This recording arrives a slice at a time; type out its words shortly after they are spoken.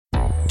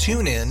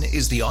TuneIn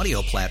is the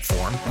audio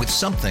platform with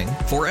something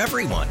for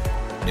everyone.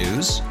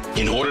 News.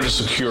 In order to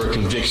secure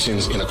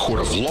convictions in a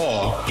court of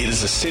law, it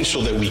is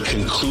essential that we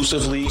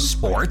conclusively.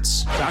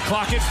 Sports. Shot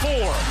clock at 4.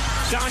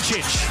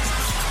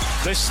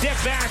 Doncic. The step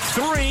back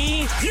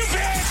 3. You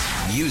bet.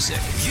 Music.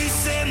 You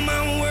set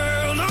my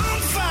world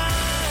on fire.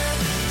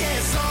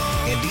 Yes,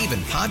 and even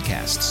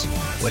podcasts.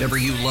 Whatever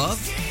you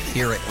love,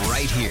 hear it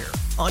right here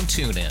on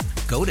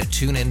TuneIn. Go to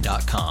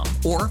TuneIn.com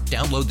or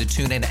download the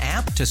TuneIn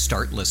app to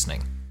start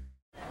listening.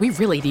 We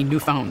really need new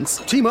phones.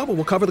 T-Mobile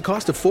will cover the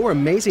cost of 4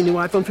 amazing new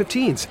iPhone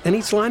 15s, and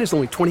each line is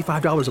only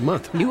 $25 a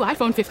month. New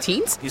iPhone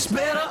 15s? it's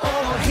better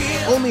over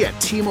here. Only at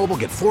T-Mobile,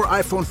 get 4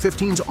 iPhone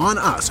 15s on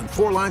us and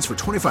 4 lines for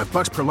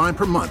 $25 per line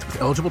per month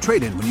with eligible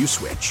trade-in when you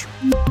switch.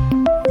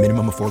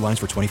 Minimum of 4 lines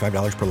for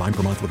 $25 per line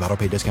per month with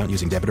autopay discount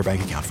using debit or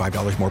bank account.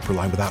 $5 more per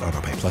line without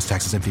autopay, plus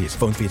taxes and fees.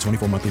 Phone fee at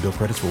 24 monthly bill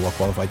credits for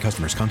well-qualified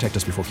customers. Contact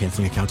us before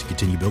canceling account to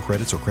continue bill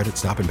credits or credit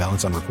stop and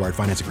balance on required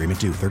finance agreement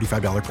due.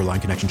 $35 per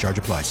line connection charge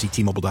applies. See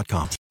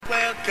T-Mobile.com.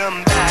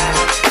 Welcome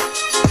back.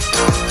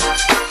 Welcome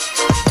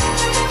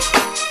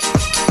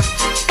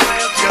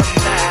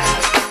back.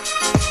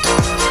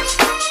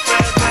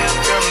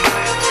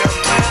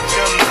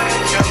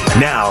 Welcome.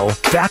 Now,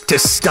 back to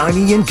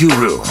Steiny and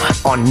Guru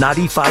on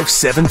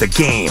 95.7 The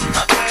Game.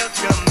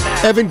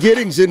 Evan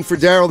Giddings in for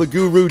Daryl the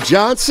Guru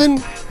Johnson.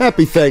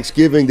 Happy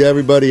Thanksgiving to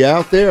everybody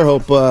out there.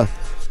 Hope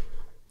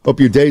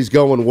your day's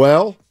going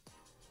well.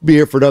 Be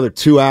here for another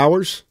 2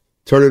 hours.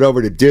 Turn it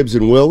over to Dibbs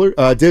and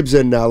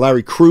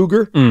Larry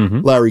Kruger.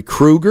 Mm-hmm. Larry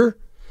Kruger.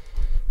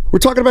 We're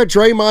talking about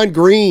Draymond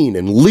Green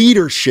and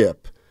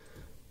leadership,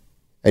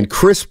 and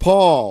Chris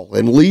Paul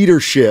and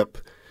leadership.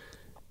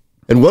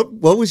 And what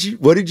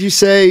did you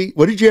say?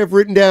 What did you have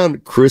written down?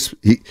 Chris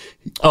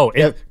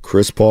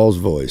Paul's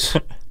voice.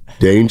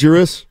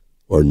 Dangerous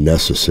or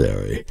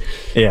necessary?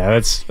 Yeah,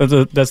 that's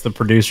the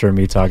producer in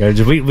me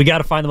talking. We got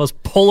to find the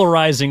most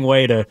polarizing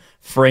way to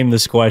frame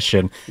this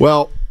question.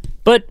 Well,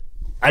 but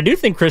I do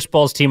think Chris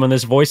Paul's team on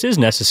this voice is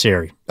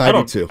necessary. I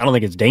do too. I don't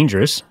think it's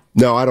dangerous.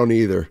 No, I don't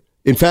either.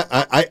 In fact,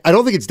 I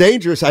don't think it's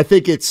dangerous. I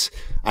think it's.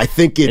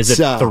 Is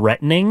it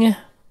threatening?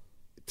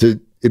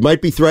 It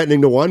might be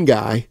threatening to one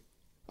guy,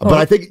 but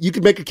I think you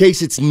could make a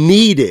case it's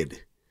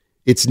needed.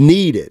 It's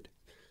needed.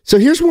 So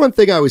here's one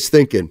thing I was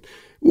thinking.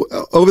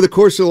 Over the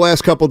course of the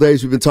last couple of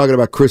days, we've been talking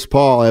about Chris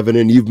Paul, Evan,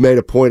 and you've made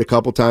a point a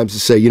couple times to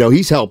say,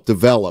 he's helped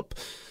develop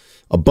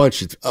a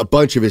bunch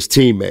of his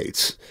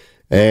teammates.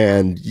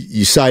 And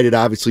you cited,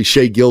 obviously,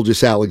 Shai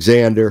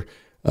Gilgeous-Alexander.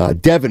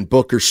 Devin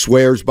Booker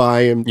swears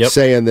by him,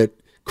 saying that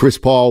Chris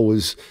Paul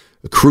was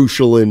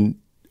crucial in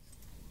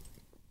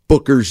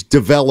Booker's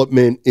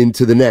development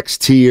into the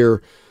next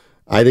tier.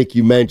 I think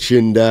you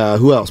mentioned,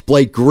 who else?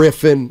 Blake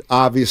Griffin,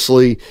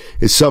 obviously,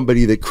 is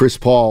somebody that Chris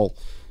Paul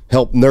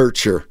helped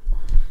nurture.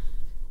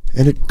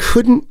 And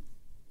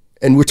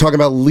and we're talking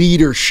about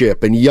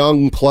leadership and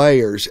young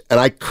players,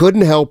 and I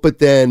couldn't help but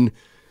then...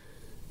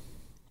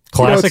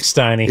 Classic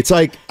Steiny. It's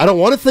like, I don't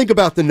want to think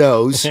about the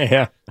nose.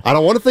 Yeah. I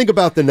don't want to think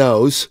about the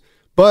nose,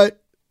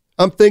 but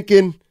I'm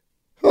thinking,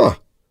 who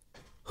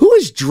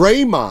has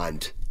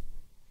Draymond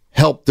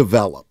helped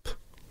develop?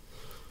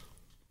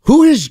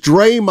 Who has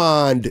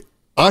Draymond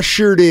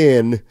ushered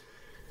in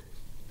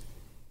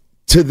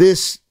to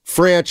this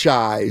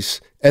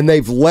franchise and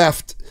they've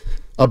left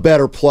a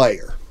better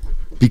player?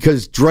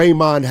 Because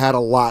Draymond had a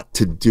lot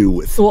to do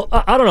with it. Well,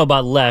 I don't know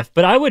about left,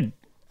 but I would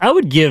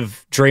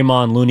give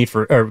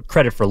Draymond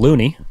credit for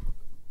Looney.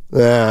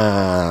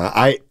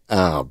 I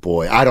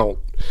don't.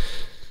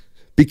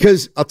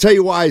 Because I'll tell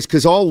you why. Is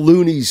because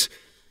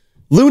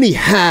Looney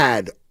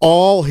had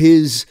all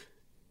his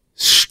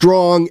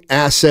strong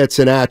assets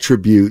and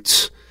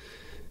attributes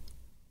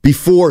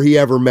before he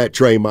ever met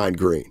Draymond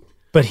Green.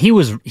 But he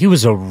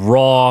was a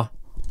raw,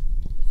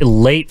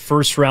 late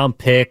first round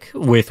pick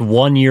with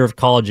 1 year of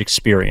college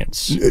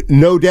experience.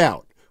 No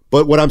doubt.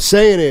 But what I'm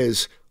saying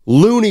is,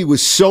 Looney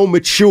was so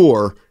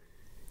mature,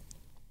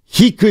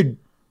 he could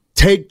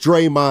take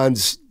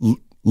Draymond's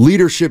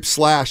leadership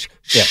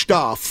 /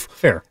 stuff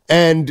fair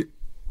and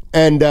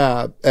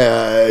not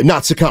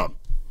succumb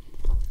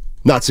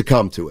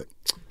to it.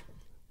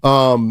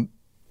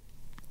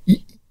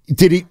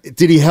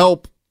 Did he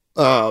help?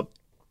 Has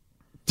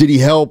he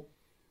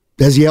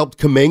helped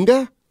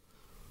Kuminga?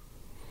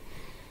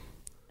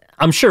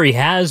 I'm sure he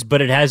has,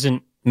 but it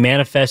hasn't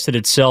manifested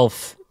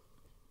itself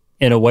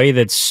in a way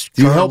that's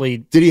currently...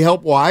 Did he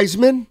help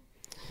Wiseman?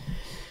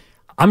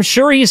 I'm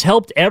sure he's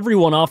helped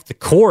everyone off the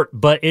court,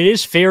 but it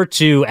is fair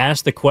to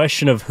ask the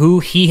question of who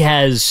he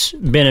has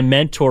been a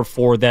mentor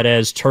for that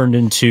has turned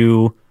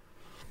into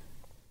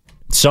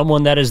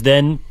someone that has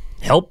then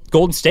helped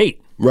Golden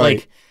State.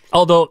 Right.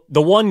 Although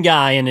the one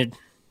guy, and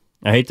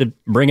I hate to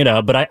bring it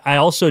up, but I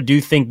also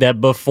do think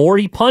that before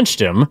he punched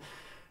him,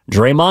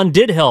 Draymond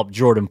did help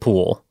Jordan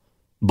Poole.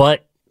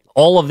 But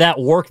all of that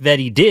work that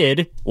he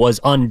did was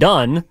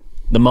undone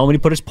the moment he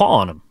put his paw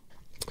on him.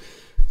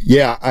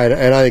 Yeah,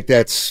 and I think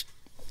that's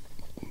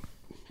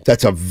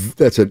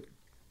a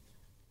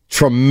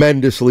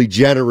tremendously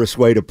generous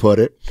way to put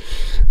it.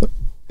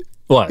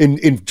 What? in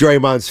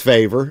Draymond's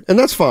favor, and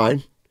that's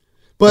fine.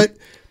 But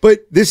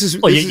this is...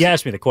 Well, you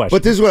asked me the question.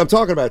 But this is what I'm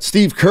talking about.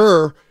 Steve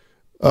Kerr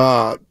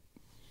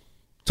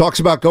talks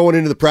about going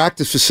into the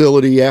practice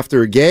facility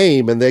after a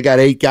game, and they got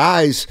 8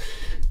 guys.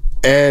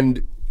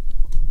 And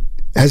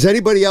has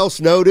anybody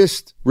else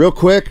noticed, real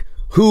quick,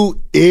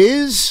 who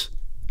is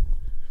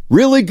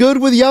really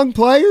good with young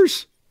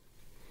players?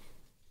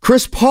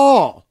 Chris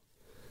Paul.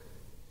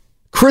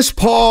 Chris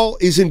Paul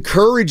is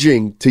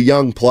encouraging to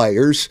young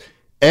players,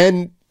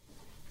 and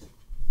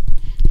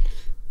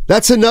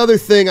that's another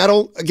thing.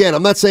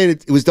 I'm not saying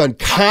it was done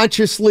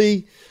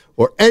consciously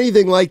or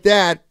anything like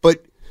that,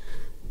 but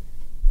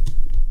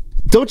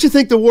don't you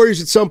think the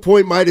Warriors at some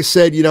point might have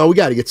said, we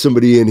got to get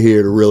somebody in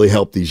here to really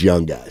help these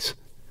young guys?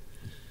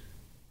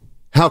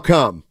 How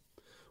come?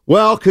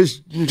 Well,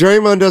 because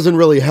Draymond doesn't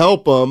really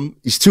help them.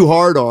 He's too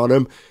hard on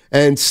him.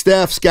 And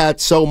Steph's got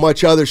so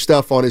much other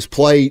stuff on his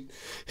plate.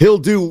 He'll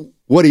do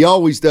what he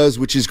always does,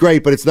 which is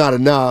great, but it's not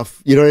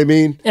enough. You know what I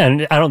mean? Yeah,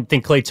 and I don't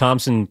think Klay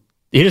Thompson,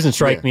 he doesn't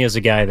strike me as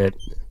a guy that,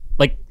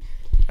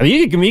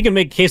 you can make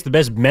a case the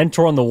best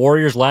mentor on the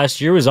Warriors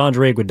last year was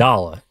Andre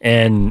Iguodala.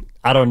 And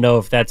I don't know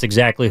if that's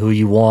exactly who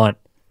you want.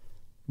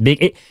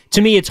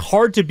 To me, it's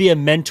hard to be a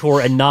mentor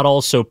and not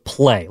also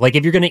play. Like,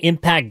 if you're going to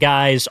impact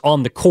guys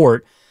on the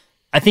court,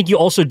 I think you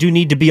also do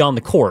need to be on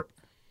the court.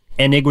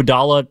 And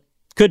Iguodala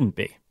couldn't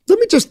be. Let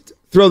me just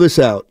throw this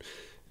out.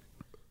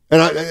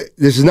 And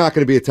this is not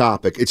going to be a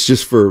topic. It's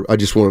just I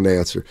just want an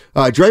answer.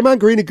 Draymond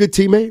Green a good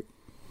teammate?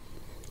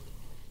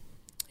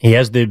 He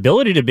has the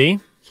ability to be.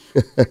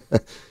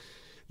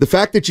 The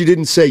fact that you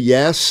didn't say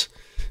yes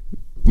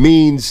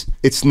means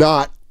it's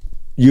not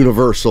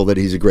universal that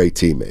he's a great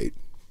teammate.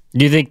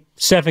 Do you think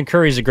Stephen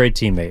Curry is a great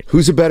teammate?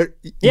 Who's a better...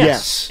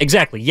 Yes.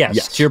 Exactly,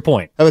 yes. To your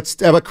point. How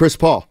about Chris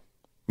Paul?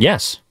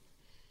 Yes.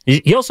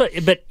 He also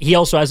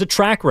has a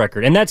track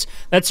record, and that's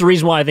the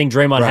reason why I think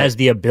Draymond has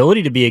the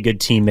ability to be a good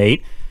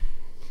teammate.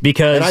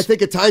 And I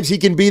think at times he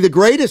can be the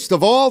greatest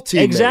of all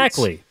teammates.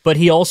 Exactly. But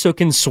he also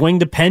can swing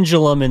the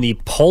pendulum in the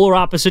polar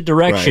opposite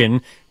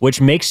direction, which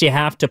makes you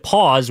have to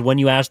pause when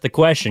you ask the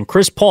question.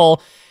 Chris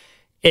Paul,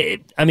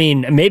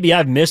 maybe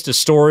I've missed a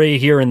story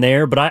here and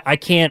there, but I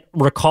can't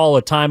recall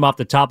a time off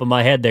the top of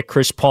my head that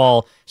Chris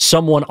Paul,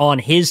 someone on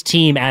his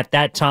team at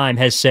that time,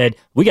 has said,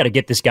 we got to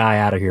get this guy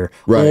out of here.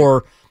 Right.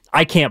 Or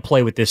I can't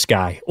play with this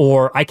guy,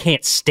 or I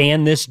can't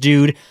stand this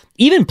dude.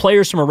 Even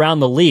players from around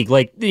the league,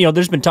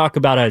 there's been talk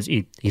about how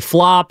he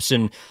flops,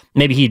 and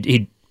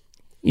maybe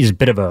he's a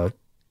bit of a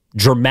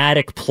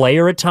dramatic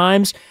player at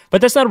times, but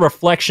that's not a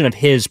reflection of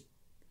his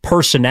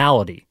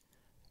personality.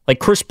 Like,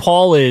 Chris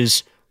Paul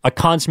is a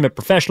consummate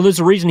professional. There's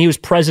a reason he was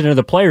president of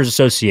the Players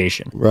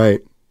Association.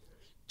 Right.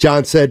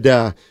 John said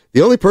the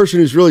only person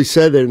who's really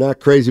said they're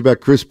not crazy about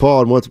Chris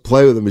Paul and wants to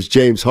play with him is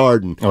James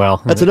Harden.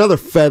 Well, that's another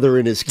feather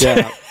in his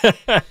cap.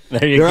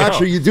 There you go.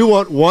 Actually, you do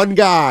want one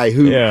guy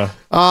who. Yeah.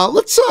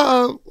 Let's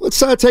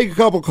take a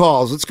couple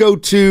calls. Let's go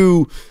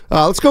to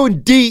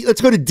D. Let's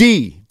go to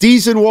D.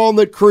 D's in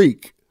Walnut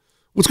Creek.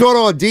 What's going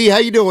on, D? How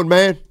you doing,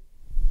 man?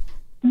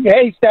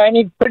 Hey,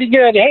 Steiny, pretty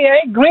good. Hey,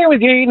 I agree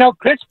with you.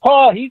 Chris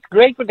Paul, he's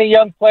great with the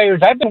young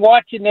players. I've been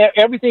watching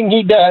everything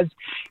he does,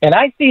 and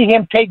I see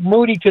him take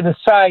Moody to the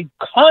side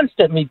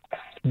constantly,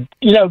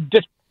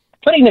 just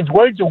putting his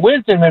words of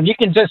wisdom, and you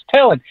can just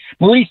tell it.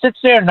 Moody sits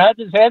there and nods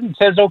his head and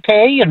says,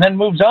 okay, and then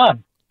moves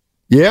on.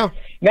 Yeah.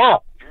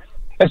 Now,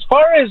 as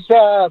far as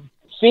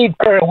Steve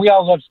Kerr, we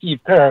all love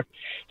Steve Kerr,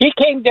 he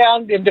came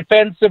down in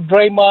defense of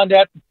Draymond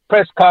at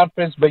press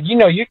conference, but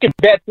you can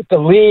bet that the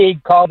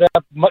league called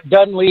up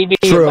Dunleavy,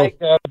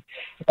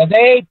 and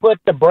they put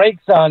the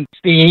brakes on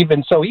Steve,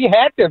 and so he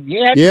had to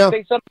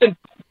say something.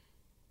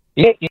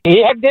 He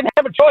didn't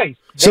have a choice.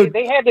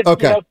 They had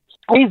to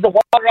squeeze the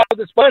water out of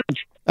the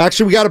sponge.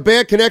 Actually, we got a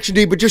bad connection,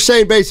 D, but you're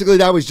saying basically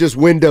that was just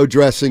window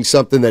dressing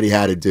something that he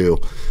had to do.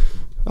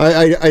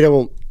 I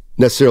don't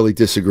necessarily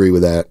disagree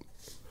with that.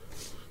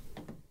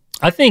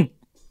 I think,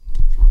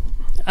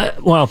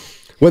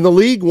 when the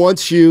league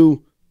wants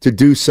you to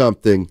do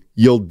something,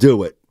 you'll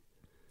do it.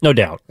 No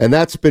doubt. And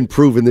that's been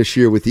proven this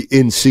year with the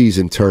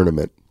in-season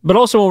tournament. But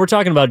also, when we're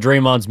talking about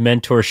Draymond's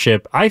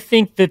mentorship, I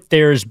think that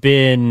there's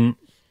been,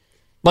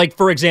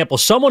 for example,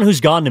 someone who's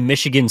gone to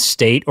Michigan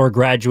State or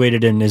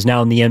graduated and is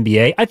now in the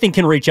NBA, I think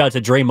can reach out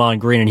to Draymond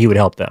Green and he would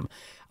help them.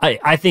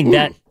 I think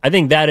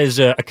that is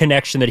a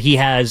connection that he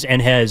has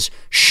and has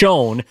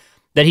shown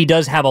that he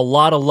does have a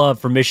lot of love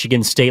for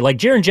Michigan State. Like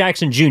Jaren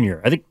Jackson Jr.,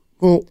 I think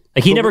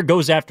he never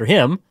goes after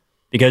him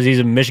because he's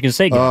a Michigan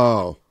State guy.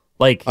 Oh.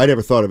 I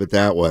never thought of it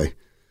that way.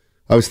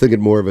 I was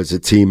thinking more of it as a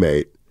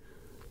teammate.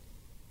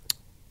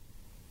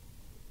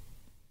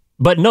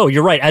 But no,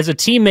 you're right. As a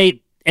teammate,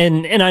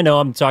 and I know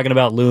I'm talking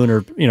about Loon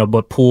or,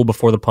 but Poole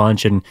before the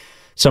punch and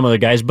some other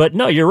guys, but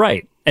no, you're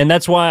right. And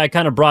that's why I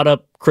kind of brought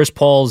up Chris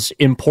Paul's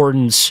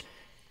importance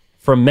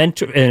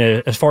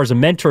as far as a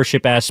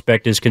mentorship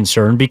aspect is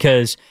concerned,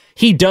 because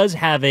he does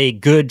have a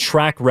good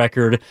track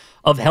record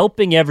of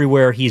helping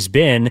everywhere he's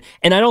been,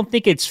 and I don't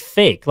think it's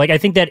fake. Like, I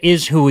think that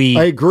is who he...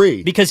 I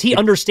agree. Because he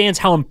understands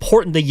how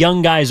important the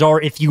young guys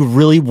are if you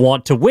really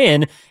want to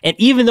win, and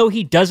even though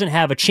he doesn't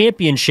have a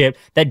championship,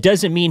 that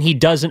doesn't mean he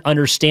doesn't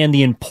understand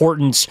the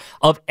importance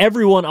of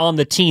everyone on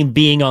the team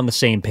being on the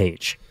same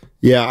page.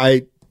 Yeah,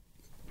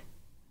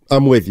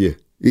 I'm with you.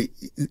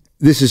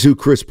 This is who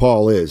Chris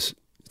Paul is.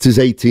 It's his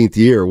 18th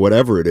year,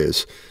 whatever it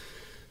is.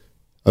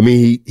 I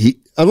mean, he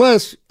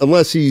unless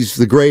he's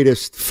the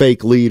greatest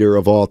fake leader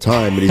of all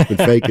time, and he's been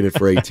faking it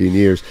for 18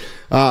 years.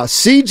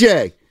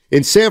 CJ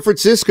in San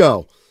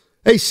Francisco.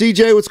 Hey,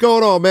 CJ, what's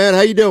going on, man?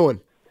 How you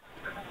doing?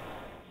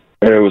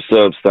 Hey, what's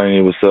up,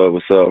 Steiny? What's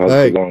up? How's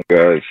it going,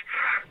 guys?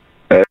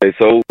 Hey,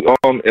 so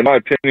in my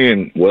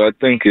opinion, what I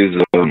think is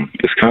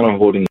kind of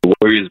holding the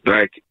Warriors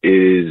back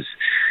is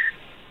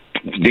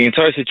the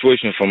entire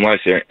situation from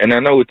last year. And I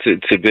know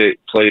it's a bit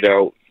played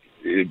out.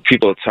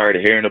 People are tired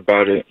of hearing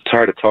about it,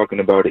 tired of talking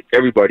about it.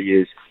 Everybody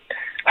is.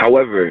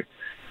 However,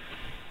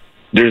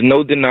 there's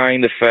no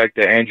denying the fact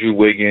that Andrew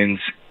Wiggins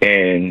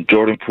and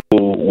Jordan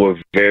Poole were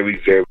very,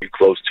 very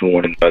close to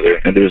one another.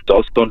 And there's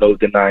also no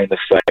denying the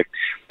fact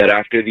that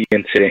after the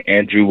incident,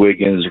 Andrew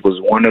Wiggins was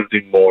one of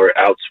the more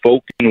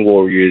outspoken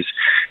Warriors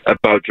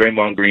about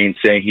Draymond Green,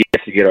 saying he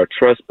has to get our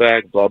trust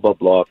back, blah, blah,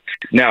 blah.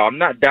 Now, I'm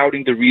not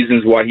doubting the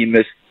reasons why he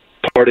missed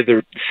part of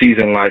the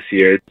season last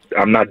year.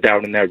 I'm not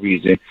doubting that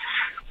reason.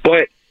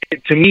 But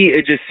to me,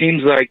 it just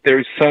seems like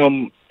there's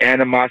some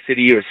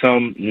animosity or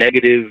some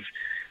negative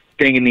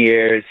thing in the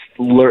air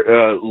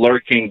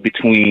lurking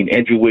between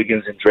Andrew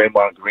Wiggins and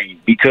Draymond Green,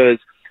 because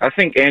I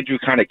think Andrew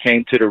kind of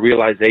came to the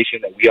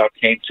realization that we all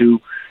came to,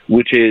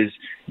 which is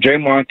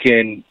Draymond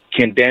can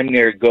damn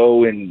near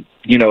go and,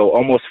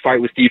 almost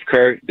fight with Steve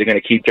Kerr. They're going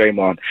to keep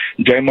Draymond.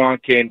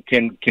 Draymond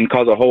can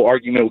cause a whole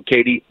argument with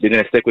KD. They're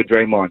going to stick with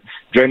Draymond.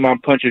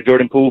 Draymond punches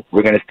Jordan Poole.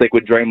 We're going to stick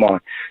with Draymond.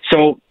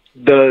 So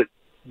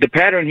the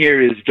pattern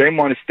here is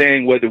Draymond is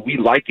staying whether we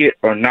like it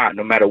or not.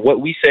 No matter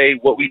what we say,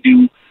 what we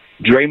do,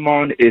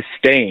 Draymond is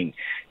staying.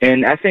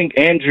 And I think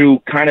Andrew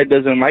kind of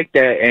doesn't like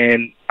that,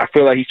 and I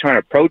feel like he's trying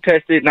to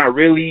protest it. Not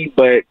really,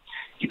 but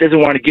he doesn't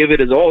want to give it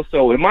his all.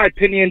 So in my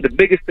opinion, the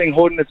biggest thing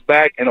holding us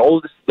back and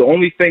the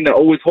only thing that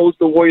always holds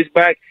the Warriors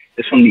back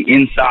is from the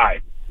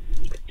inside.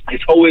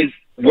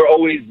 We're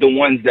always the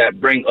ones that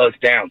bring us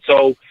down.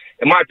 So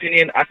in my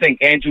opinion, I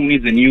think Andrew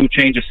needs a new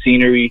change of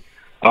scenery.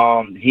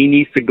 He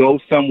needs to go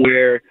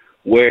somewhere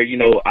where,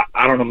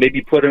 I don't know,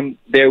 maybe put him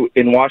there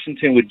in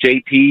Washington with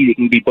JP. They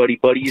can be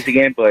buddies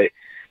again, but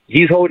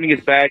he's holding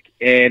us back.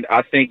 And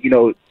I think,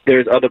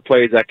 there's other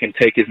players that can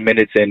take his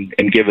minutes and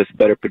give us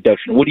better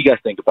production. What do you guys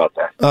think about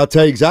that? I'll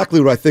tell you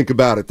exactly what I think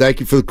about it. Thank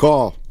you for the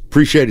call.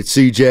 Appreciate it,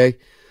 CJ.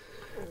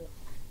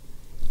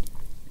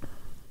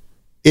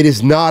 It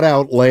is not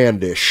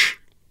outlandish,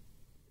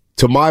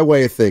 to my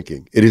way of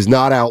thinking, it is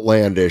not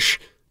outlandish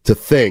to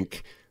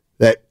think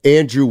that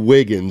Andrew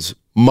Wiggins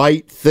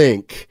might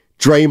think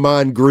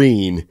Draymond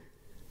Green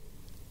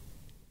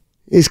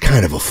is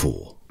kind of a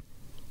fool.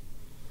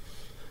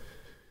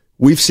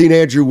 We've seen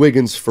Andrew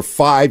Wiggins for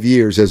 5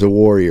 years as a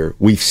Warrior.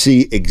 We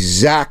see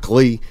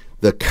exactly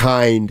the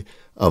kind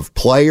of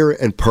player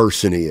and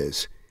person he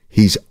is.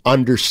 He's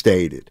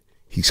understated.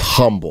 He's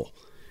humble.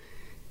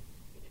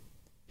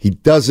 He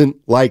doesn't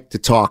like to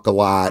talk a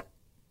lot,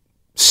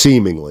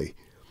 seemingly.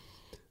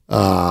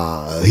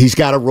 He's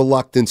got a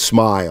reluctant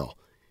smile.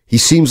 He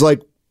seems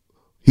like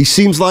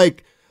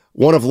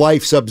one of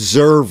life's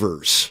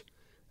observers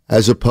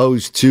as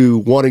opposed to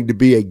wanting to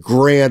be a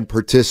grand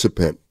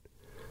participant.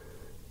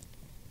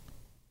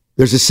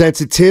 There's a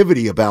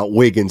sensitivity about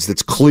Wiggins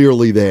that's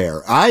clearly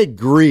there. I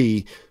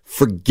agree.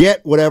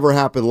 Forget whatever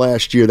happened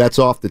last year. That's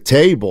off the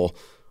table.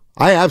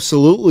 I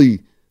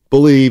absolutely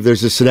believe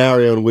there's a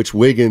scenario in which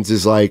Wiggins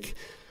is like,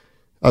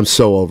 I'm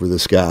so over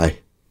this guy,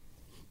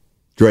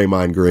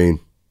 Draymond Green.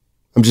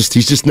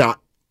 He's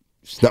not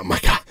my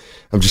guy.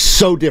 I'm just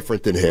so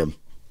different than him.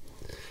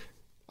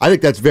 I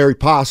think that's very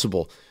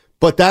possible.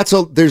 But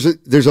there's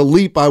a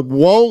leap I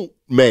won't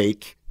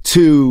make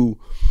to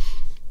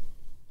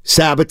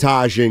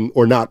sabotaging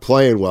or not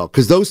playing well,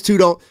 because those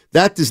two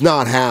that does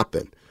not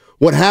happen.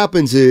 What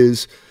happens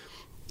is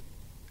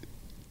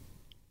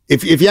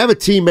if you have a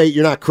teammate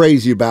you're not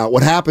crazy about,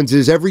 what happens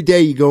is every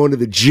day you go into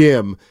the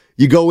gym,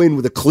 you go in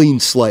with a clean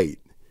slate.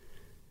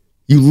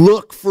 You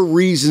look for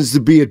reasons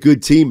to be a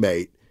good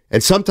teammate,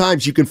 and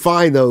sometimes you can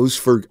find those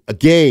for a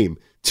game,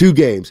 2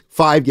 games,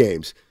 5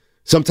 games.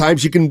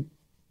 Sometimes you can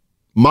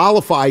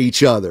mollify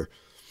each other.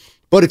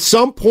 But at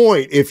some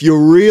point, if you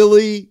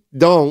really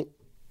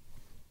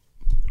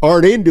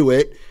aren't into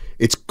it,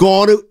 it's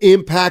going to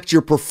impact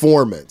your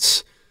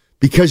performance,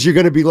 because you're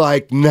going to be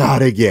like,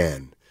 not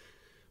again.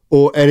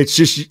 And it's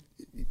just,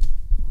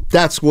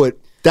 that's what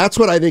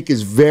I think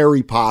is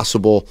very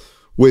possible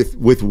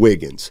with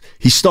Wiggins.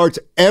 He starts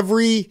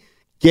every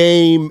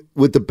game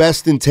with the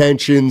best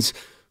intentions,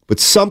 but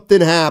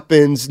something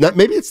happens.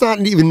 Maybe it's not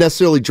even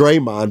necessarily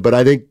Draymond, but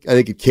I think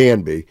it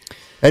can be.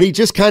 And he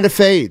just kind of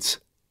fades.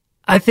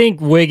 I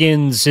think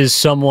Wiggins is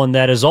someone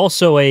that is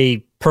also a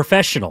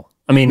professional.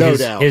 I mean,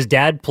 his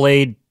dad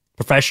played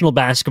professional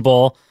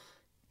basketball.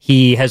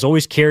 He has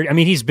always carried,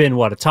 he's been,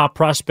 a top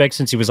prospect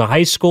since he was a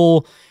high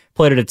school,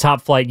 played at a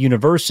top flight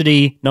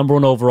university, number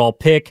 1 overall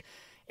pick,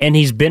 and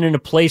he's been in a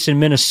place in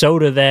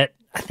Minnesota that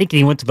I think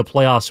he went to the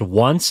playoffs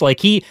once. Like,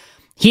 he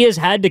has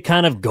had to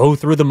kind of go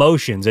through the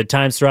motions at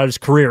times throughout his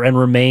career and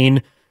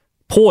remain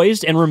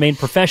poised and remain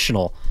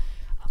professional.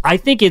 I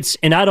think it's,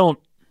 and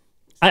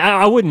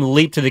I wouldn't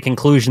leap to the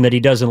conclusion that he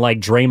doesn't like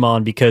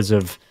Draymond because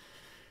of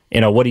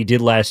what he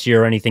did last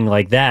year or anything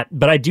like that.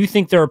 But I do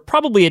think there are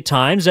probably at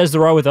times, as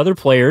there are with other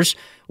players,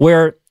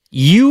 where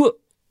you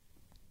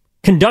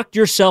conduct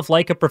yourself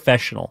like a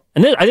professional.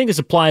 And I think this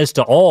applies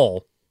to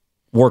all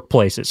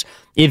workplaces.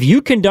 If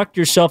you conduct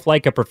yourself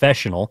like a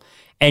professional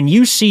and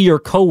you see your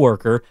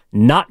coworker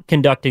not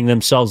conducting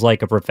themselves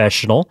like a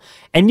professional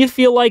and you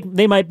feel like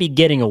they might be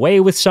getting away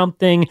with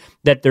something,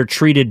 that they're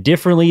treated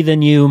differently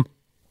than you,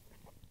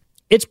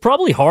 it's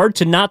probably hard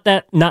to not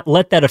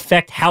let that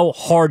affect how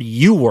hard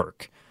you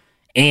work.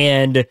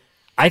 And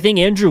I think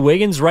Andrew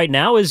Wiggins right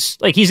now is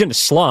he's in a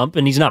slump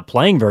and he's not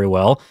playing very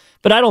well,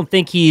 but I don't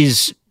think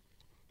he's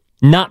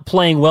not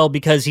playing well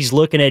because he's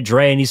looking at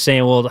Dre and he's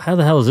saying, well, how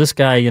the hell is this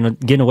guy,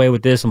 getting away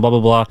with this and blah, blah,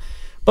 blah.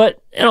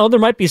 But, there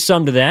might be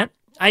some to that.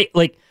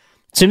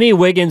 To me,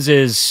 Wiggins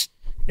is,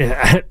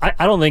 I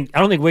don't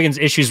think Wiggins'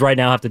 issues right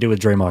now have to do with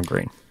Draymond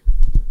Green.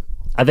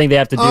 I think they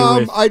have to do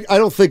with... I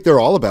don't think they're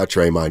all about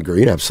Draymond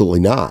Green.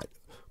 Absolutely not.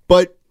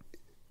 But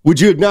would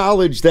you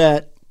acknowledge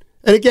that,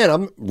 and again,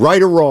 I'm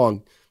right or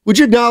wrong, would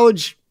you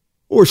acknowledge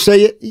or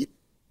say it?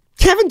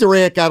 Kevin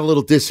Durant got a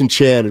little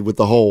disenchanted with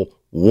the whole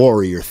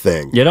Warrior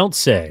thing. You don't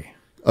say.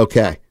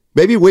 Okay.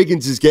 Maybe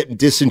Wiggins is getting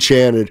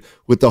disenchanted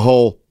with the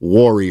whole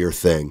Warrior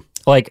thing.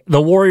 Like, the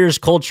Warriors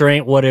culture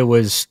ain't what it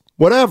was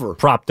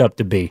propped up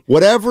to be.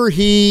 Whatever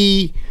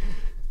he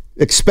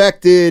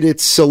expected,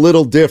 it's a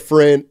little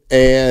different.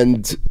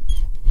 And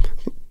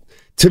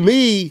to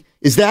me,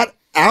 is that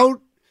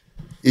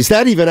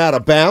even out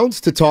of bounds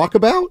to talk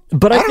about?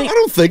 But I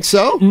don't think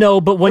so. No,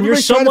 but when you're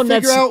someone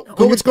that's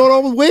what's going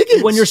on with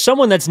Wiggins, when you're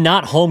someone that's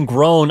not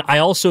homegrown, I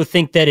also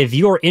think that if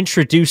you're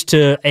introduced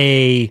to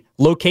a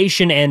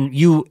location and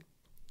you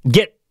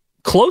get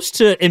close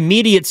to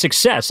immediate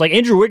success, like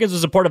Andrew Wiggins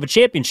was a part of a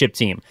championship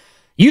team,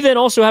 you then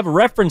also have a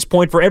reference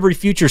point for every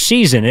future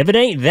season. If it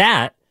ain't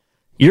that,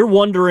 you're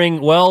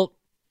wondering, well,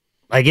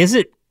 is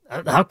it?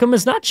 How come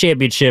it's not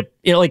championship?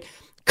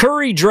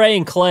 Curry, Dre,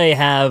 and Clay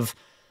have.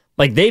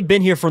 They've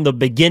been here from the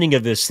beginning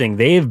of this thing.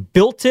 They've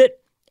built it,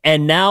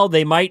 and now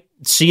they might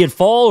see it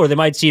fall, or they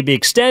might see it be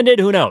extended.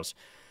 Who knows?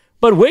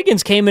 But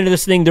Wiggins came into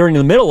this thing during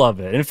the middle of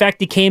it. In fact,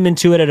 he came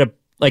into it at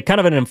a kind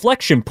of an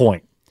inflection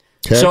point.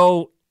 Okay.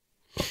 So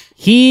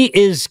he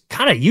is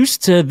kind of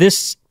used to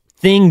this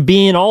thing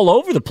being all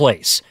over the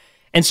place.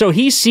 And so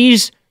he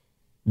sees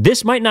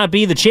this might not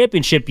be the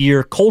championship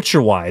year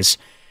culture-wise,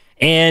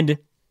 and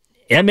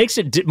it makes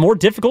it more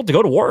difficult to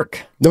go to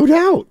work. No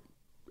doubt.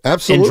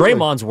 Absolutely. In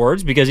Draymond's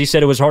words, because he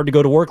said it was hard to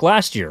go to work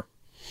last year.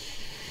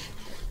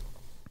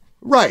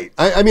 Right.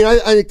 I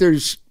think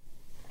there's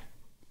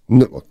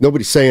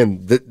nobody's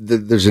saying that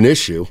there's an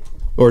issue,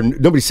 or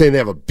nobody's saying they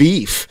have a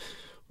beef,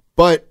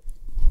 but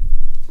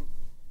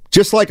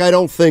just like I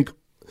don't think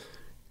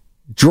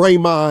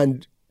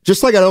Kevin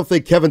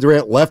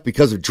Durant left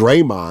because of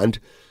Draymond,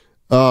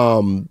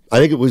 I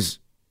think it was...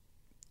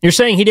 You're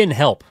saying he didn't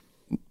help.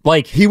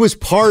 He was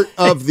part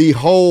of the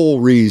whole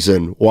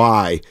reason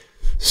why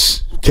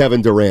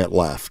Kevin Durant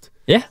left.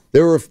 Yeah.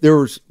 There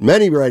was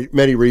many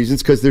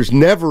reasons, because there's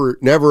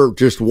never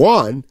just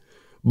one,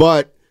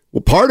 but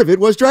part of it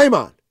was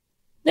Draymond.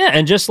 Yeah,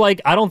 and just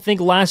like I don't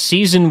think last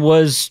season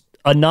was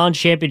a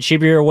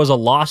non-championship year, was a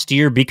lost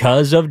year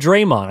because of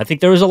Draymond. I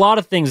think there was a lot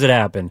of things that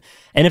happened.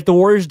 And if the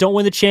Warriors don't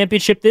win the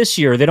championship this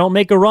year, they don't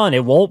make a run,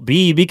 it won't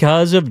be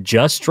because of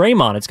just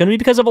Draymond. It's going to be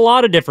because of a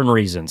lot of different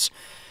reasons.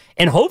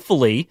 And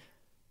hopefully,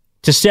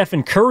 to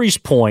Stephen Curry's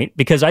point,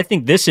 because I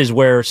think this is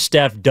where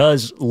Steph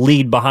does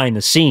lead behind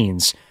the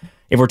scenes,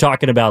 if we're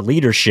talking about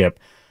leadership,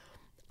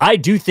 I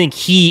do think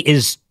he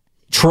is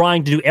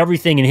trying to do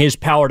everything in his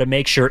power to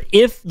make sure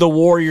if the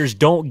Warriors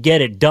don't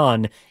get it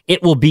done,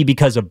 it will be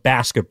because of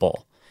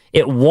basketball.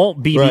 It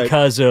won't be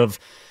because of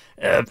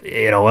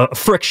a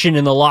friction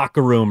in the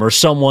locker room or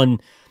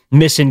someone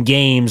missing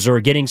games or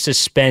getting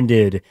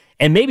suspended.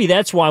 And maybe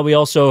that's why we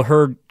also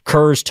heard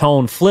Kerr's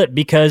tone flip,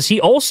 because he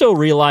also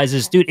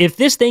realizes, dude, if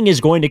this thing is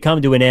going to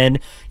come to an end,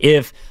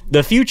 if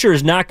the future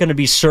is not going to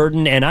be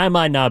certain and I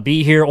might not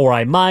be here, or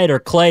I might, or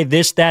Clay,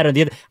 this, that, or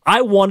the other,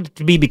 I want it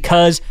to be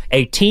because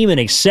a team in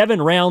a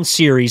 7-round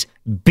series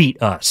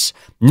beat us,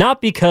 not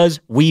because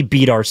we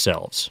beat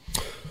ourselves.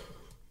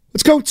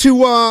 Let's go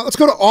to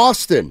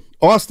Austin.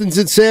 Austin's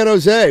in San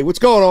Jose. What's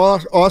going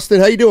on, Austin?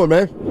 How you doing,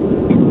 man?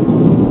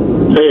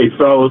 Hey,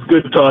 fellas.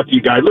 Good to talk to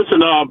you guys.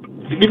 Listen,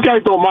 if you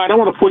guys don't mind, I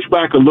want to push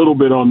back a little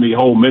bit on the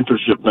whole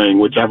mentorship thing,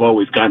 which I've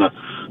always kind of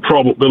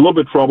been a little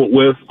bit troubled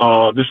with.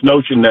 This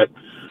notion that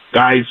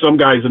some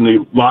guys in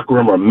the locker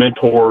room are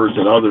mentors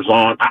and others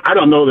aren't. I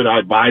don't know that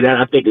I buy that.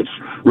 I think it's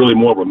really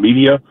more of a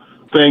media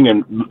thing,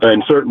 and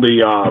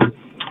certainly,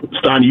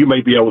 Steiny, you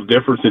may be able to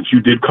differ since you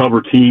did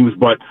cover teams,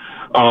 but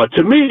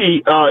to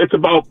me, it's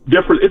about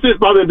different. It's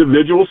about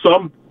individuals.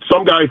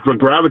 Some guys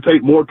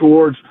gravitate more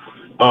towards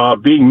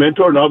being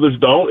mentored, and others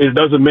don't. It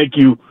doesn't make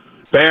you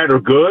bad or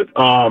good.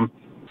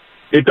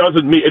 It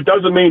doesn't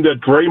mean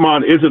that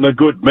Draymond isn't a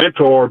good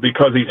mentor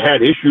because he's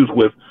had issues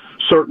with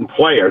certain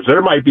players.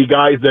 There might be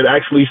guys that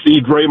actually see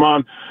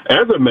Draymond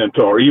as a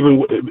mentor,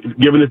 even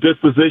given his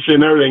disposition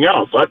and everything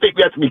else. So I think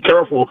we have to be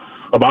careful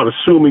about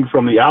assuming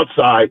from the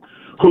outside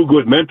who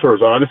good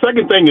mentors are. And the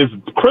second thing is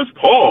Chris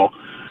Paul.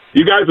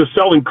 You guys are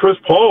selling Chris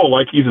Paul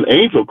like he's an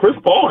angel. Chris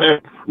Paul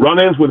had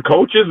run-ins with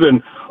coaches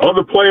and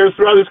other players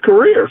throughout his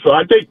career. So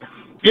I think,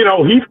 he's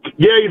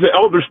an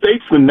elder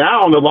statesman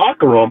now in the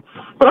locker room,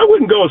 but I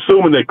wouldn't go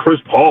assuming that Chris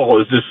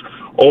Paul is this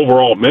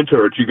overall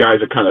mentor that you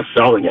guys are kind of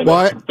selling it.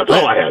 Well, that's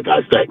all I had,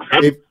 guys. Thanks.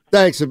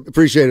 Thanks,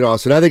 appreciate it,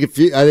 Austin. I think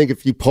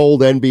if you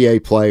polled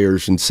NBA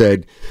players and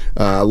said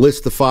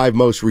list the 5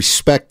 most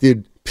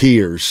respected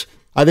peers,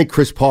 I think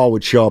Chris Paul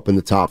would show up in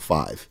the top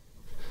 5.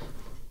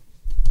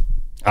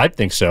 I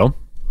think so.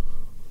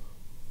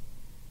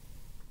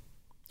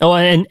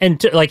 Oh,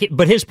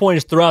 but his point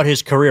is throughout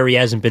his career he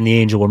hasn't been the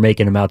angel we're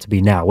making him out to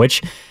be now,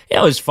 which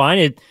is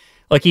fine.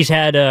 He's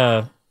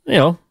had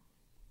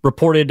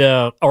reported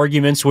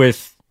arguments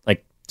with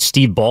like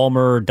Steve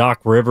Ballmer,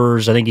 Doc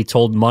Rivers. I think he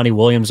told Monty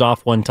Williams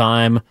off one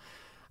time.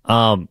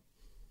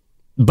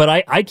 But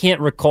I can't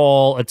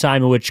recall a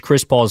time in which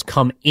Chris Paul has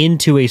come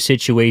into a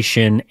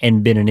situation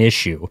and been an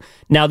issue.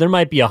 Now, there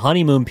might be a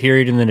honeymoon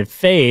period and then it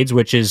fades,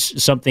 which is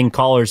something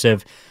callers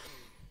have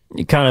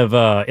kind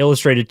of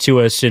illustrated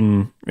to us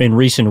in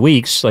recent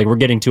weeks. Like, we're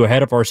getting too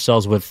ahead of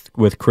ourselves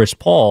with Chris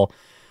Paul.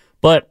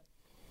 But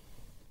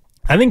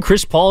I think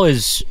Chris Paul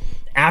is,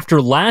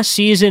 after last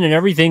season and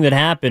everything that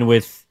happened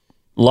with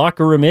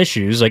locker room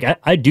issues, like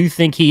I do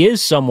think he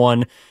is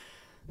someone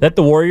that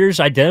the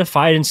Warriors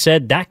identified and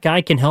said, that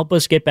guy can help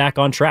us get back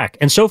on track.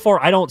 And so far,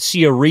 I don't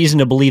see a reason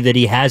to believe that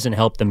he hasn't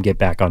helped them get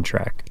back on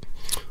track.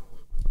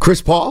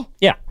 Chris Paul?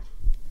 Yeah.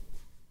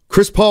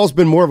 Chris Paul's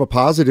been more of a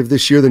positive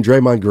this year than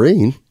Draymond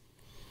Green.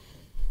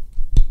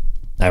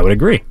 I would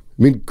agree. I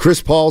mean,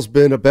 Chris Paul's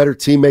been a better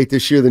teammate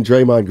this year than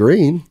Draymond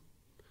Green.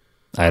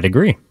 I'd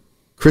agree.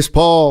 Chris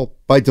Paul,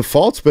 by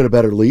default's been a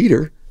better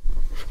leader.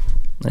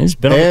 He's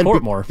been on the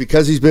court more.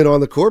 Because he's been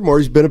on the court more,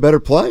 he's been a better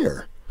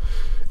player.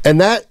 And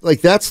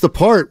that's the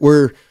part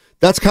where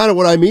that's kind of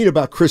what I mean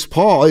about Chris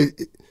Paul.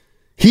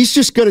 He's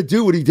just going to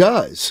do what he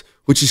does,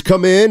 which is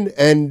come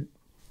in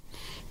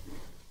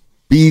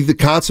be the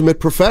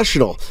consummate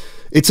professional.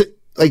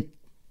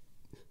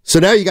 So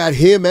now you got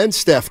him and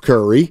Steph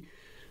Curry.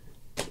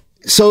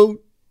 So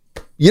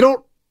you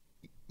don't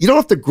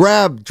have to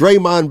grab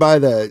Draymond by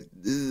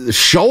the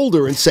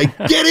shoulder and say,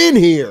 get in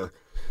here.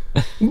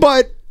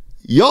 But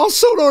you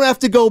also don't have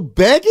to go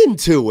begging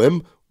to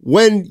him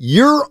when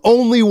your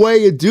only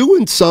way of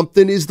doing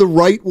something is the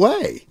right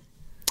way.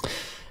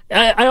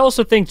 I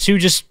also think, too,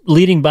 just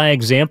leading by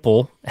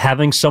example,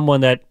 having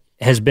someone that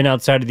has been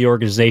outside of the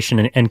organization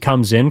and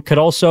comes in could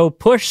also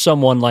push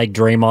someone like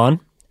Draymond,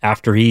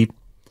 after he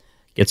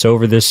gets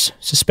over this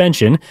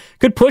suspension,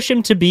 could push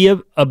him to be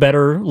a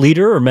better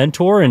leader or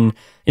mentor. And,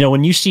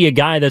 when you see a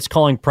guy that's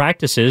calling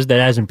practices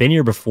that hasn't been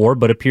here before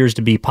but appears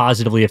to be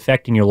positively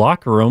affecting your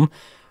locker room,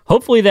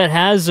 hopefully that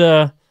has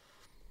a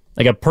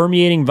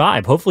permeating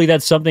vibe. Hopefully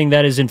that's something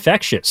that is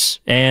infectious.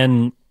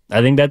 And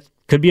I think that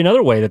could be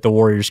another way that the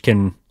Warriors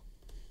can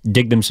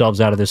dig themselves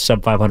out of this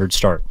sub-500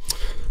 start.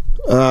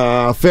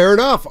 Fair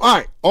enough. All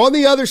right, on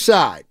the other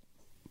side,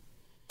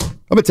 I'm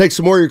going to take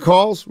some more of your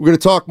calls. We're going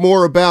to talk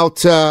more about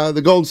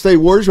the Golden State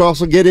Warriors. We'll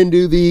also get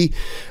into the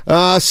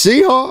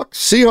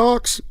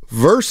Seahawks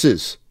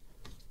versus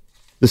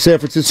the San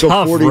Francisco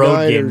 49ers.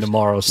 Road game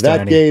tomorrow, Steiny.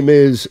 That game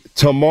is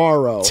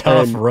tomorrow.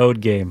 Tough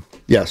road game.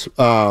 Yes,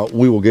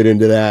 we will get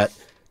into that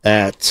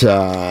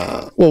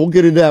we'll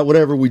get into that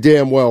whenever we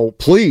damn well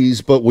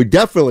please, but we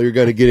definitely are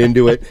going to get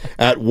into it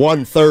at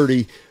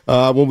 1:30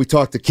 when we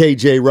talk to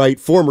KJ Wright,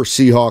 former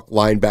Seahawk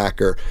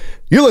linebacker.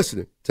 You're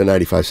listening to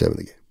 95.7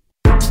 The Game.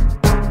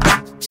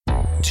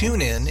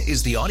 TuneIn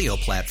is the audio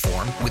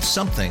platform with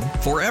something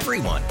for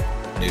everyone.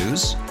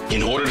 News.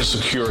 In order to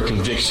secure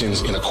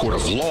convictions in a court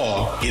of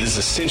law, it is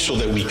essential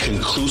that we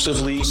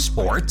conclusively.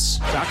 Sports.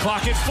 Shot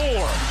clock at 4.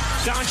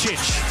 Doncic.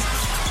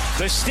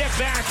 The step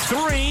back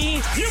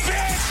 3. You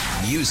bet.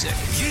 Music.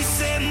 You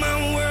set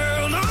my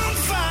world on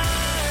fire.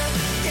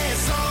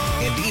 Yes,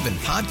 and even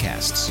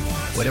podcasts.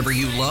 Whatever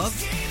you love,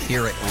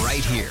 hear it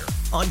right here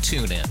on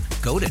TuneIn.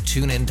 Go to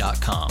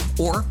TuneIn.com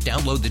or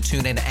download the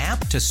TuneIn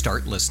app to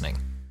start listening.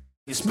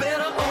 It's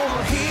better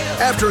over here.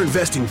 After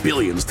investing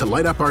billions to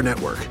light up our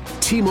network,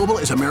 T-Mobile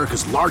is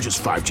America's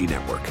largest 5G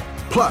network.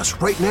 Plus,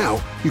 right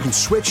now, you can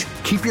switch,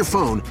 keep your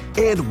phone,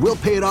 and we'll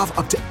pay it off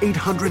up to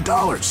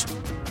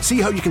 $800. See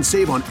how you can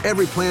save on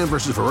every plan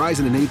versus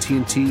Verizon and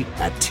AT&T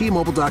at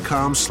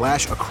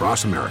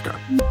T-Mobile.com/across America.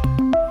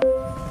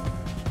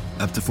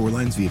 Up to 4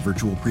 lines via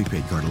virtual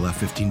prepaid card. Allow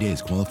 15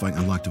 days. Qualifying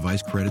unlocked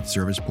device credit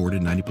service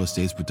ported 90-plus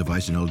days with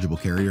device and eligible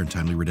carrier and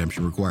timely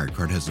redemption required.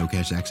 Card has no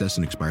cash access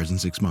and expires in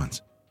 6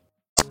 months.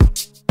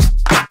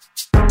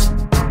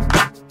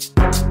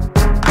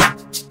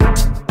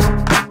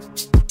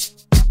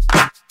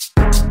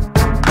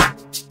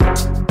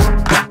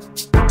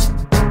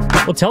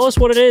 Well, tell us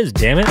what it is,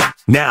 damn it.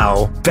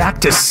 Now, back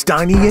to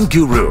Steiny and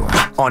Guru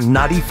on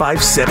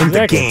 95.7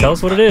 The Game. Tell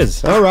us what it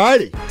is. All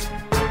righty.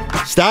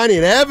 Steiny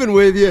and Evan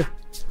with you.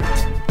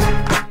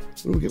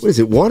 What is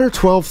it, 1 or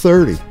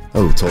 12:30?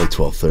 Oh, it's only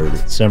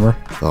 12:30. Simmer.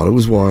 Thought it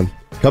was 1.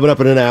 Coming up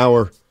in an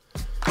hour.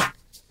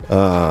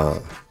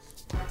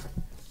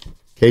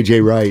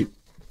 KJ Wright.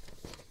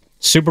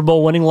 Super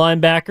Bowl winning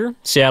linebacker,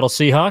 Seattle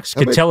Seahawks,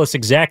 could tell us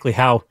exactly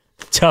how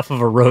tough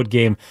of a road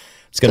game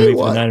it's going to be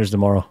for the Niners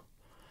tomorrow.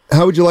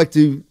 How would you like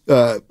to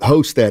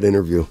host that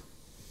interview?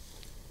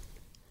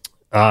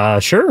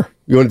 Sure.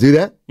 You want to do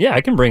that? Yeah,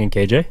 I can bring in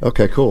KJ.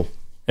 Okay, cool.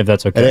 If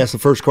that's okay. And ask the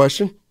first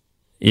question?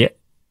 Yeah.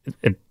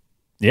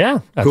 Yeah,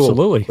 Cool.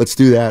 absolutely. Let's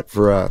do that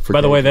for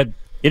By the way, that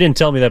you didn't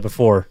tell me that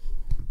before.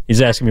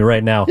 He's asking me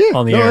right now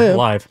on the air,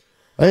 live.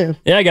 I am.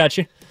 Yeah, I got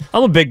you.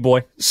 I'm a big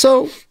boy.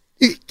 So,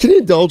 can you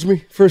indulge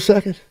me for a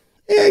second?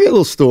 Yeah, I got a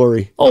little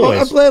story.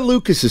 Always. I'm glad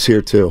Lucas is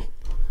here, too.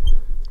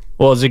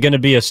 Well, is it going to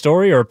be a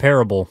story or a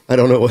parable? I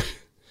don't know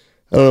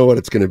what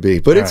it's going to be.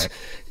 But it's,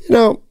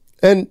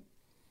 and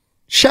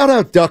shout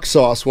out Duck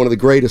Sauce, one of the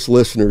greatest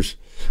listeners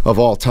of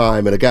all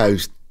time, and a guy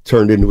who's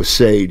turned into a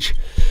sage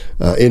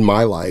in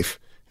my life.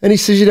 And he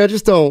says,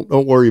 just don't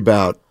worry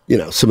about,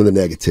 some of the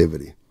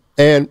negativity.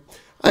 And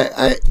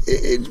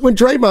when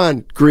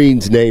Draymond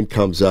Green's name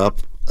comes up,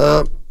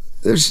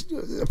 there's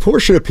a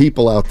portion of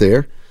people out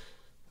there,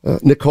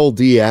 Nicole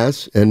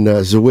Diaz and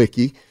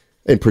Zawicki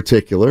in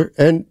particular,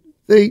 and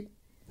I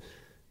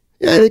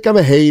think I'm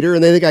a hater,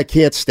 and they think I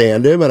can't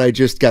stand him, and I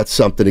just got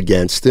something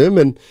against him,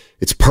 and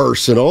it's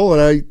personal,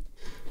 and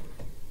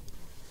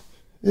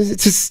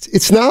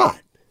it's not.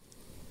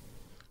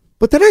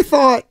 But then I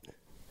thought,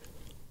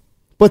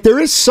 but there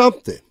is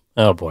something.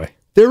 Oh, boy.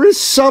 There is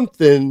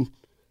something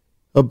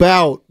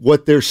about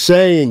what they're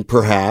saying,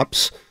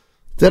 perhaps,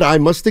 that I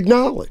must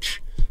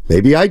acknowledge.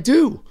 Maybe I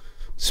do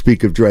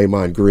speak of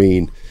Draymond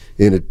Green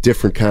in a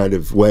different kind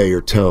of way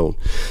or tone.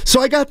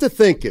 So I got to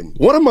thinking,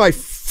 one of my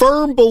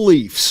firm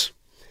beliefs,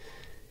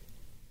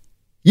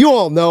 you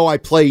all know I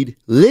played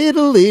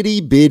little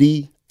itty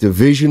bitty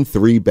Division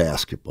III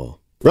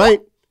basketball,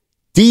 right?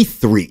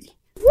 D3.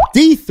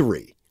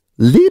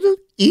 Little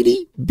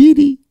itty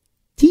bitty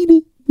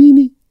teeny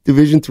weeny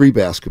Division III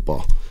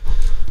basketball.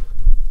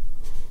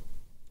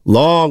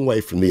 Long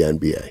way from the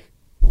NBA.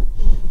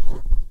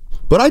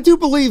 But I do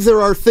believe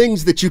there are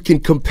things that you can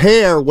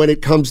compare when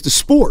it comes to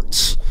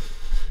sports.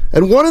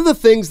 And one of the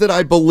things that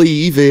I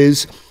believe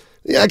is,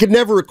 I could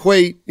never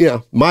equate,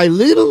 my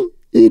little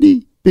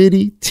itty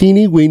bitty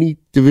teeny weeny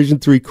Division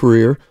III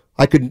career.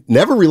 I could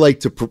never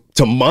relate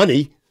to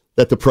money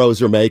that the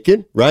pros are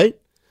making, right?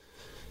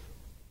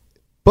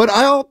 But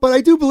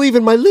I do believe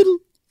in my little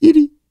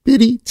itty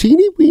bitty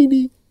teeny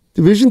weeny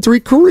Division III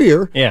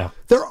career. Yeah.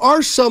 There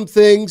are some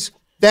things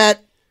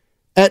that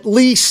at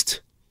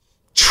least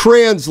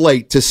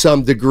translate to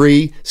some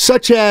degree,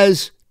 such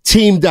as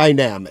team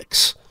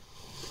dynamics.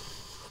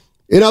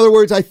 In other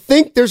words, I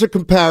think there's a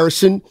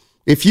comparison.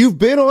 If you've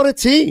been on a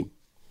team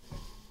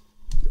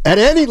at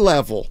any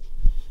level,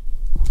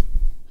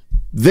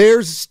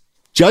 there's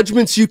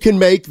judgments you can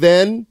make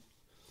then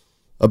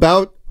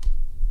about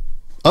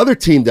other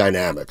team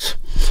dynamics.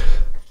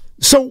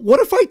 So what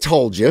if I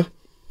told you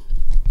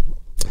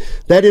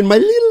that in my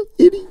little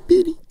itty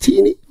bitty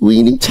teeny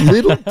weeny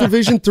little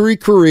Division III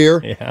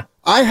career,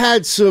 I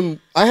had some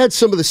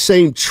of the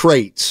same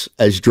traits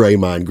as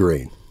Draymond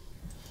Green.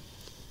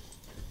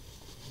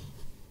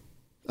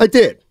 I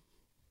did.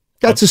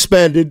 Got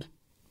suspended.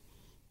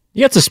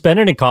 You got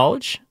suspended in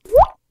college?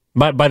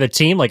 By the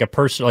team, like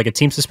a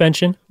team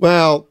suspension?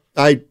 Well,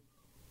 I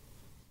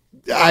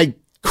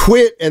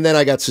quit and then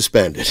I got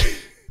suspended.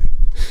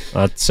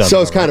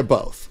 So it's kind of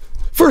both.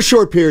 For a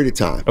short period of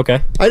time.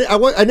 Okay.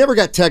 I never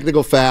got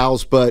technical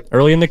fouls, but...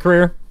 Early in the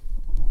career?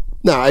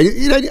 No, I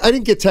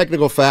didn't get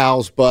technical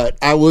fouls, but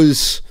I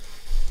was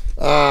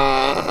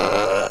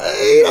a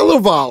little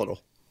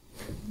volatile.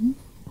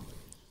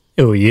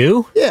 Who,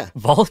 you? Yeah.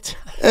 Volatile?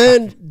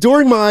 And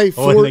during my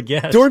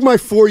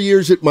 4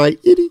 years at my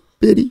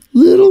itty-bitty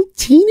little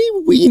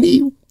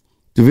teeny-weeny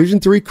Division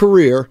III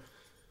career,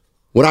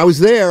 when I was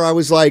there, I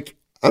was like,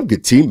 I'm a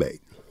good teammate.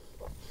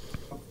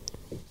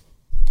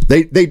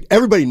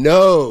 Everybody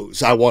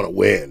knows I want to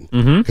win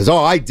because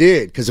I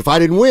did. Because if I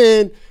didn't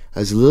win, I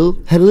was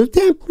had a little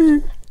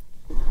temper.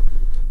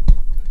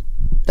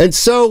 And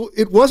so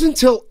it wasn't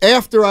until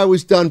after I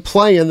was done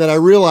playing that I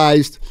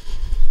realized,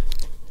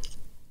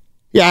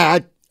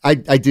 I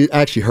did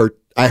actually hurt.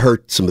 I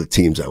hurt some of the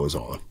teams I was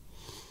on.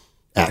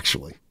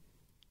 Actually,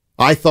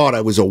 I thought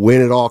I was a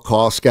win at all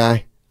costs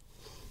guy.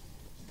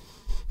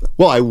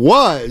 Well, I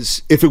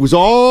was if it was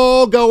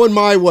all going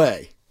my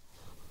way.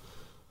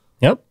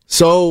 Yep.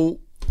 So,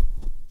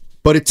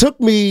 but it took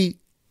me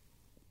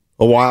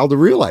a while to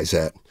realize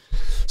that.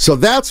 So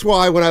that's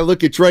why when I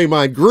look at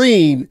Draymond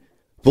Green,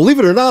 believe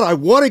it or not, I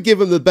want to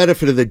give him the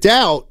benefit of the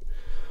doubt,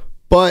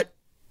 but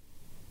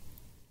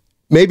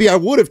maybe I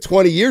would have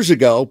 20 years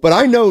ago, but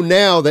I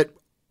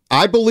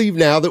believe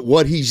now that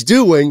what he's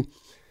doing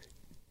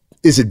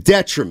is a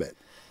detriment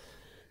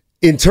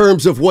in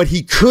terms of what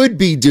he could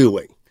be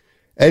doing.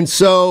 And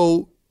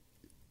so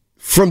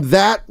from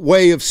that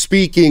way of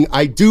speaking,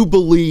 I do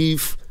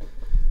believe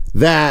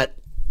that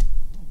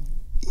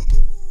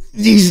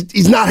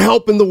he's not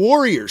helping the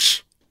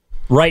Warriors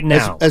right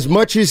now as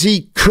much as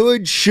he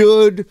could,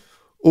 should,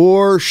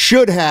 or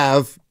should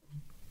have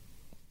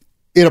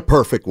in a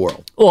perfect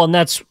world. Well, and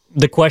that's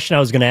the question I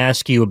was going to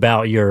ask you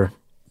about your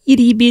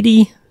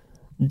itty-bitty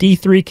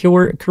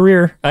D3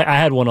 career. I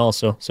had one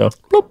also, so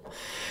bloop.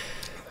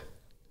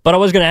 But I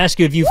was going to ask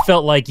you if you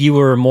felt like you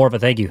were more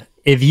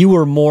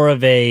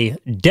of a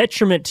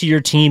detriment to your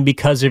team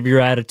because of your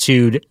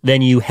attitude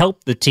than you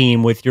helped the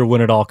team with your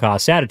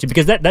win-at-all-costs attitude,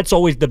 because that's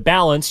always the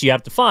balance you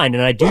have to find.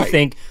 And I do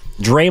think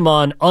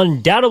Draymond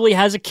undoubtedly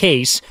has a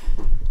case,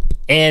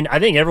 and I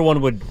think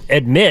everyone would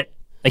admit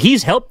like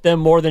he's helped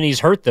them more than he's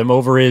hurt them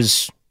over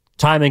his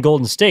time in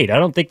Golden State. I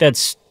don't think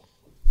that's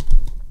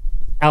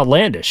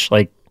outlandish.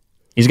 Like,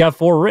 he's got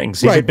 4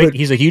 rings.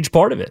 He's a huge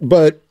part of it.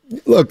 But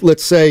look,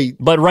 let's say...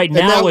 But right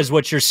now is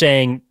what you're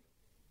saying,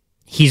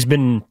 he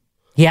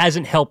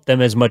hasn't helped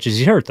them as much as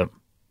he hurt them.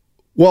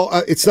 Well,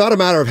 it's not a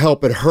matter of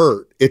help and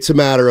hurt. It's a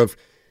matter of,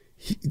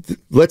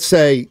 let's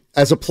say,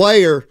 as a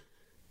player,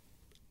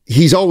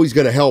 he's always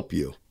going to help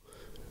you.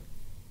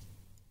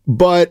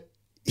 But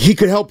he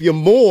could help you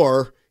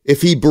more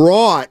if he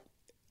brought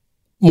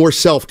more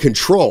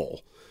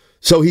self-control.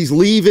 So he's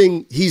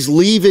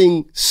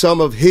leaving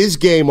some of his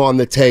game on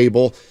the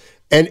table,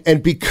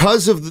 and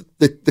because of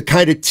the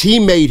kind of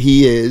teammate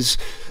he is,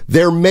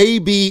 there may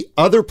be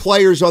other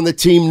players on the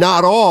team,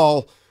 not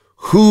all,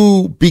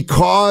 who,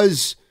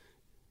 because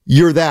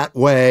you're that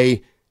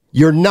way,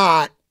 you're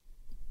not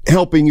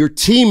helping your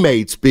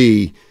teammates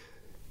reach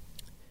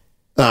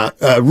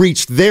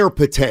their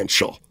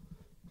potential.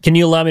 Can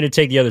you allow me to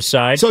take the other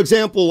side? So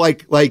example,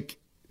 like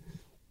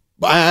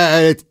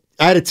I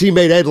had a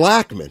teammate, Ed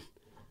Lackman.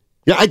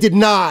 I did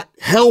not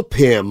help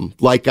him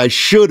like I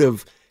should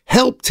have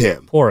helped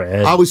him. Poor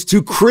Ed. I was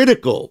too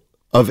critical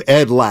of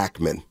Ed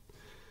Lackman.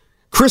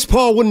 Chris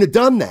Paul wouldn't have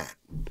done that.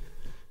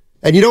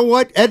 And you know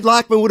what? Ed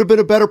Lackman would have been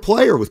a better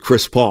player with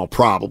Chris Paul,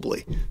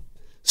 probably.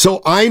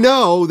 So I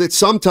know that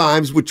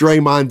sometimes what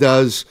Draymond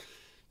does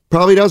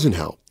probably doesn't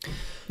help.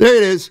 There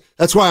it is.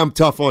 That's why I'm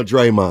tough on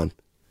Draymond.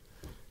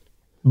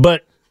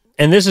 But,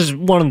 and this is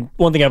one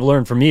thing I've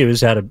learned from you,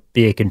 is how to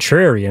be a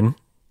contrarian.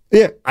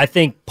 Yeah. I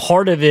think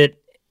part of it,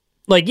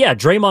 like, yeah,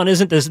 Draymond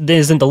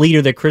isn't the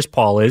leader that Chris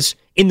Paul is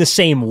in the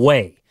same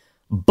way.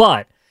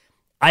 But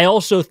I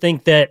also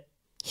think that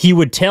he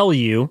would tell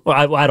you,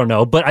 I don't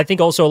know, but I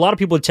think also a lot of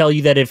people would tell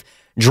you that if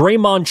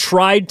Draymond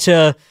tried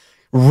to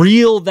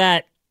reel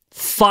that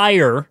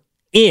fire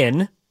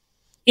in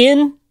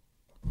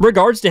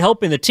regards to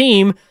helping the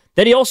team,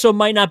 that he also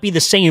might not be the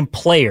same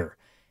player.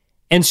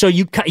 And so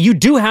you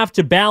do have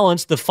to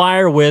balance the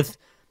fire with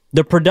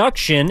the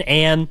production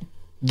and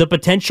the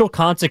potential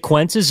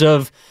consequences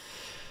of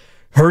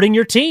hurting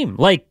your team.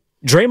 Like,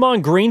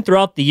 Draymond Green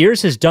throughout the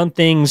years has done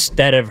things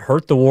that have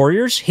hurt the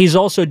Warriors. He's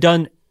also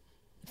done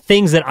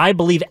things that I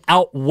believe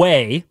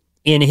outweigh,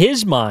 in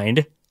his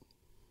mind,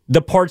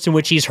 the parts in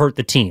which he's hurt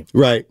the team.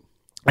 Right.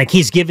 Like,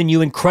 he's given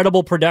you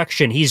incredible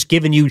production. He's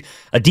given you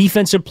a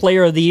defensive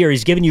player of the year.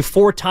 He's given you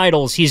 4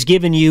 titles. He's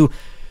given you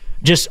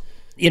just,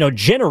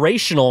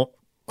 generational,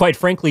 quite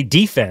frankly,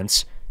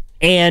 defense.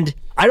 And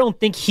I don't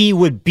think he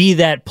would be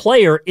that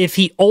player if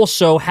he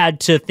also had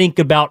to think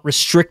about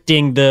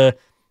restricting the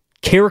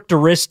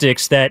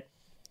characteristics that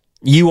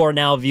you are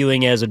now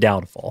viewing as a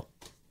downfall.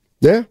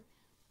 Yeah.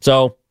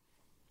 So,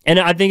 and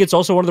I think it's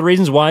also one of the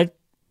reasons why,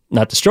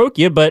 not to stroke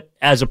you, but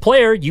as a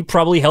player, you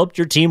probably helped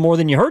your team more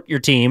than you hurt your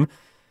team,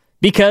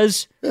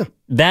 because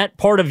that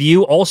part of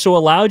you also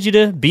allowed you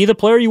to be the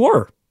player you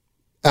were.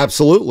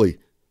 Absolutely.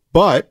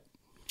 But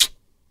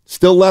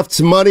still left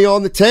some money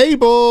on the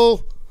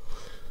table.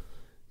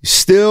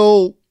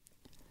 Still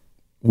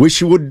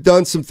wish you would have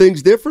done some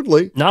things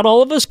differently. Not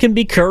all of us can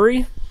be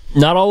Curry.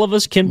 Not all of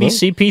us can be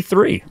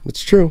CP3.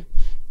 That's true.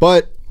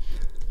 But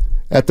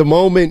at the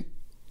moment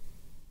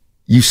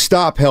you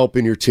stop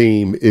helping your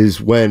team is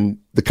when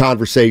the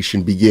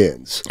conversation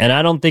begins. And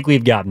I don't think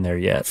we've gotten there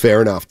yet.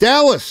 Fair enough.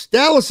 Dallas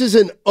is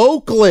in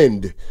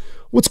Oakland.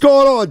 What's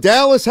going on,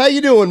 Dallas? How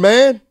you doing,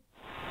 man?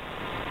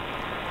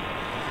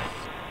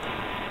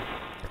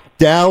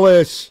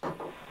 Dallas. All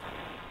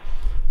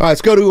right,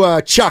 let's go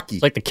to Chucky.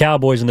 It's like the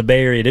Cowboys in the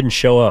Bay Area didn't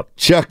show up.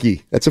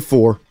 Chucky, that's a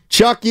 4.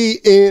 Chucky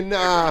in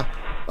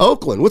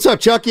Oakland. What's up,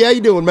 Chucky? How you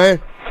doing, man?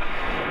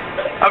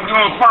 I'm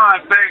doing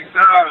fine, thanks.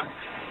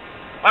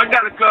 I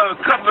got a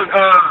couple of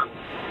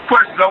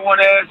questions I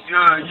want to ask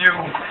you.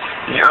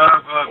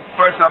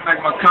 First, I'll make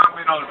my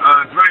comment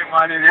on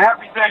Draymond. And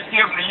happy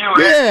Thanksgiving to you,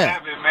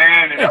 Evan,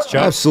 man. Thanks,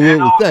 Chucky.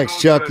 Absolutely.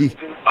 Thanks, Chucky.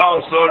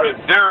 also the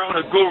Daryl,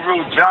 the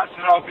Guru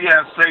Johnson, hope he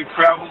has safe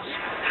travels.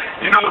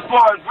 You know, as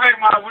far as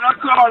Draymond, when I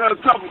called a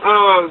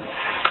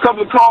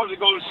couple of calls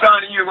ago to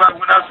Steiny, you right,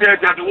 when I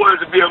said that the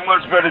Warriors would be a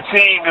much better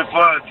team if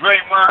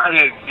Draymond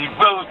had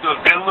developed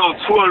that little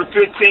 12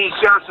 to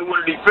 15 shots and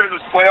when the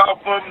defenders play off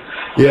of them,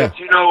 yeah.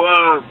 you know,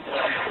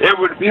 it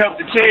would help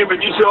the team.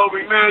 And you told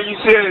me, man, you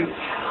said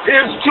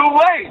it's too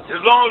late.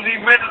 As long as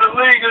he's been in the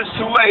league, it's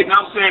too late. And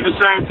I'm saying the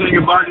same thing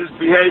about his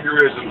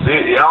behaviorism.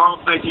 I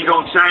don't think he's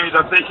going to change.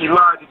 I think he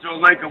lied to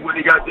Joe Lacob when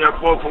he got there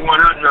 4 for 100.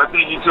 I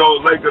think he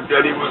told Lacob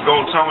that he was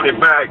going to tone it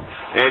back,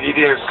 and he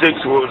didn't stick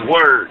to his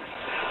word.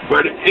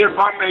 But if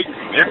I may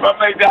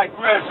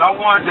digress, I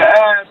wanted to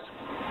ask,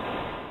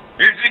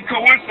 is it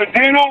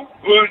coincidental,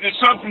 or is it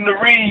something to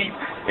read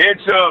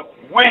into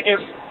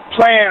Wiggins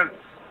playing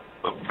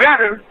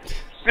better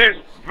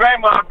since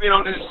Draymond been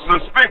on this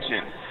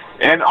suspension?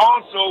 And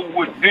also,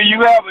 do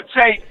you have a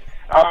take?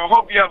 I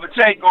hope you have a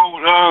take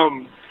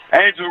on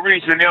Angel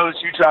Reese and the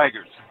LSU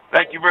Tigers.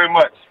 Thank you very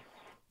much.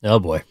 Oh,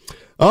 boy.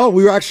 Oh,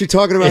 we were actually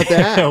talking about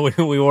that.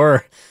 we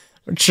were.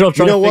 We're still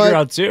trying to figure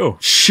out, too.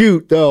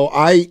 Shoot, though.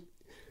 I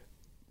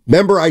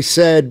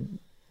said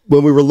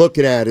when we were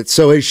looking at it,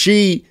 so has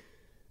she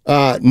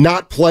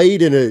not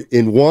played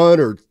in one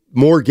or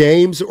more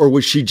games, or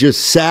was she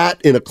just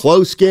sat in a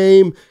close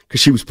game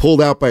because she was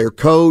pulled out by her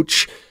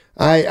coach?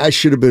 I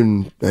should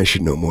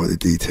know more of the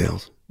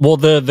details. Well,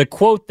 the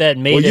quote that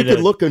made you could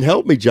look and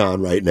help me,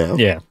 John, right now.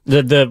 Yeah.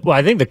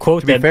 I think the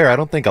quote to be fair, I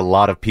don't think a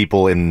lot of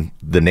people in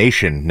the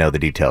nation know the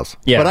details.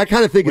 Yeah. But I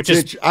kind of think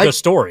it's the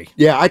story.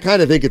 Yeah, I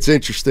kind of think it's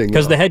interesting.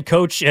 Because the head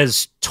coach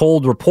has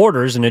told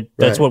reporters, and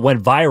that's what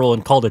went viral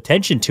and called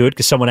attention to it,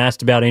 because someone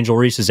asked about Angel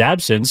Reese's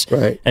absence,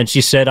 and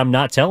she said, "I'm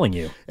not telling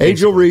you."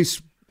 Angel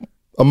Reese,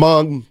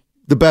 among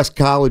the best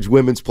college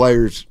women's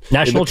players,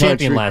 national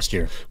champion last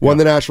year, won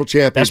the national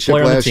championship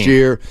last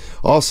year.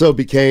 Also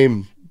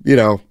became,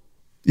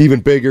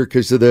 even bigger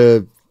because of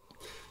the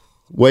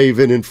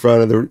waving in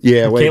front of the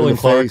waving in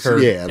the face,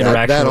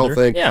 that whole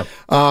thing. Yeah,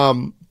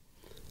 and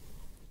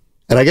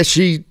I guess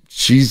she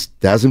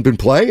hasn't been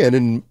playing.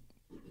 And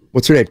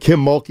what's her name?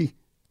 Kim Mulkey.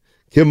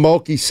 Kim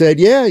Mulkey said,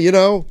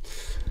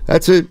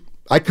 that's it.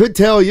 I could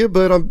tell you,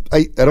 but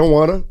I don't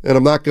want to, and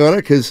I'm not gonna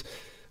because.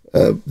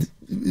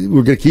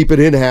 We're going to keep it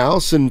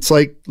in-house, and it's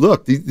like,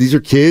 look, these are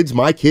kids,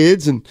 my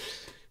kids, and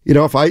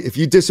if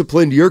you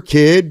disciplined your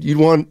kid, you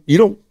don't want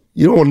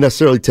to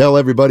necessarily tell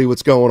everybody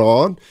what's going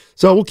on,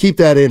 so we'll keep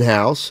that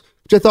in-house,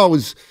 which I thought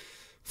was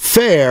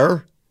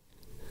fair,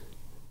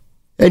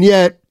 and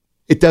yet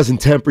it doesn't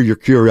temper your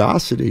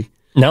curiosity.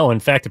 No, in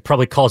fact, it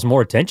probably calls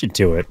more attention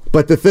to it.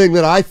 But the thing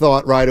that I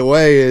thought right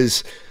away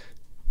is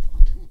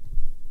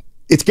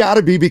it's got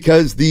to be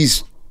because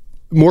these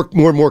more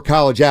and more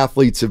college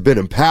athletes have been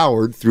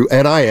empowered through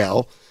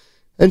NIL.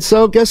 And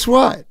so guess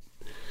what?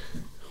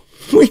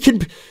 We got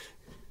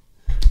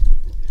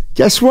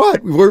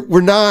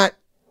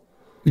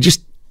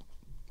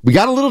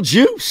a little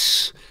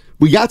juice.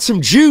 We got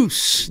some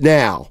juice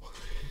now.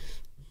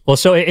 Well,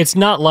 so it's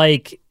not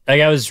like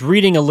I was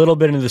reading a little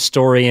bit into the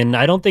story, and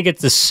I don't think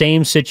it's the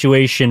same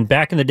situation.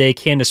 Back in the day,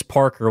 Candace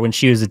Parker, when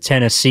she was at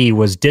Tennessee,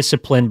 was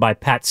disciplined by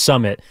Pat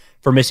Summitt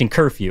for missing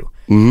curfew.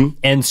 Mm-hmm.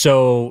 And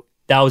so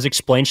that was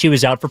explained. She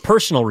was out for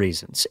personal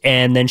reasons.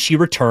 And then she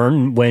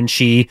returned when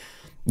she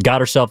got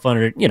herself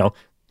under,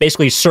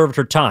 basically served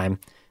her time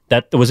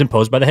that was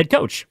imposed by the head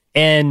coach.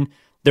 And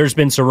there's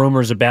been some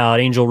rumors about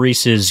Angel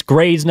Reese's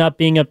grades not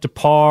being up to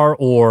par,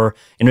 or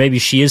maybe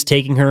she is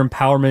taking her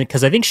empowerment,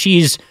 because I think she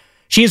is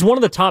one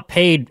of the top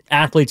paid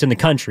athletes in the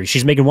country.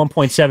 She's making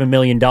 $1.7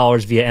 million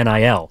via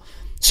NIL.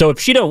 So if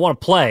she don't want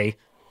to play,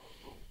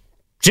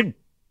 she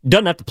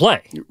doesn't have to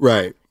play.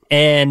 Right.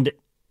 And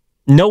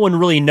no one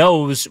really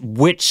knows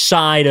which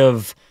side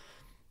of,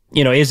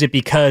 is it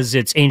because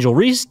it's Angel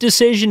Reese's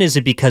decision? Is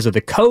it because of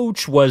the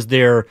coach? Was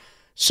there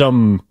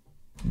some,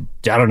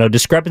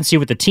 discrepancy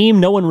with the team?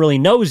 No one really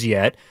knows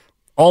yet.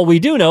 All we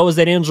do know is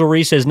that Angel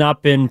Reese has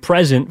not been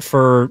present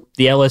for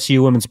the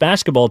LSU women's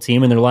basketball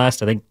team in their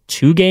last,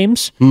 2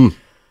 games.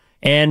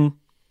 And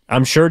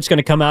I'm sure it's going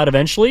to come out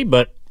eventually,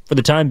 but for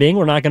the time being,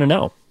 we're not going to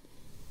know.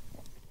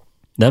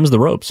 Them's the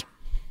ropes.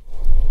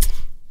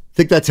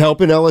 Think that's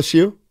helping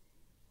LSU?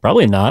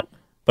 Probably not,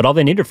 but all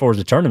they need her for is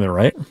a tournament,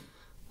 right?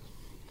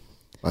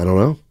 I don't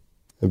know.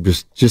 I'm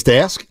just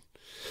asking.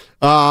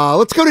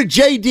 Let's go to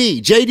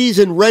JD. JD's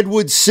in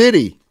Redwood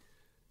City.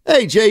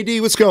 Hey,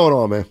 JD, what's going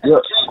on, man? Yeah.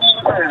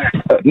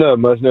 Not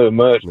much.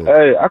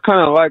 Hey, I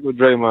kind of like what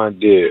Draymond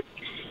did.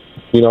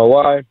 You know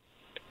why?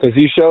 Because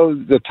he shows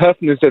the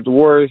toughness that the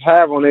Warriors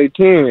have on their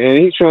team, and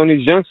he's showing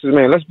these youngsters,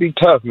 man, let's be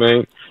tough,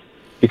 man.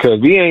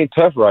 Because we ain't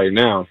tough right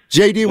now.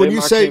 JD, when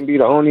you say can't be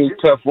the only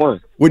tough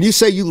one. When you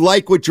say you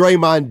like what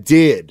Draymond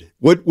did,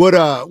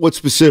 what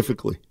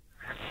specifically?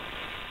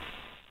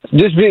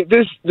 Just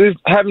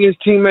having his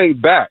teammate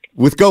back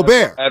with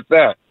Gobert at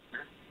that.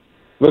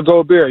 With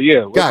Gobert,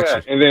 yeah.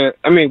 Gotcha. And then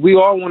we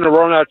all want to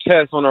run our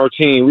tests on our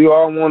team. We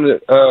all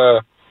want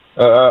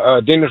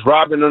Dennis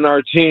Rodman on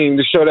our team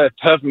to show that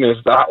toughness.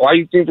 Why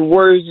you think the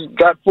Warriors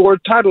got 4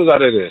 titles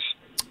out of this?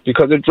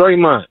 because of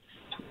Draymond.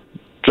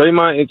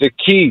 Draymond is the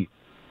key.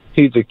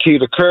 He's the key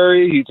to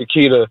Curry. He's the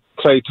key to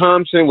Klay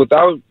Thompson.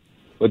 Without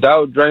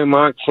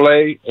Draymond,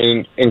 Klay,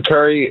 and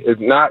Curry is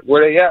not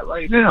where they at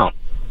right now.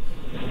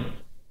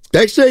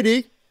 Thanks,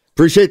 JD.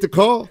 Appreciate the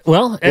call.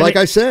 Well, like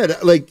I said,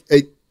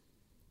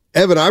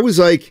 Evan, I was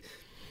like,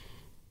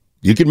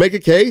 you could make a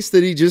case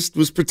that he just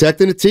was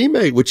protecting a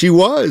teammate, which he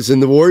was,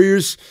 and the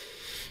Warriors'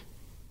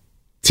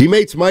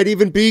 teammates might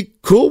even be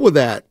cool with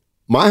that.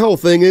 My whole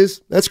thing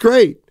is, that's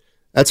great.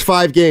 That's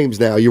 5 games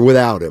now. You're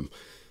without him.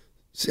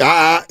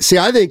 I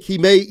think he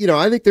may,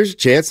 I think there's a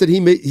chance that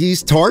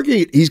he's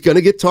going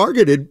to get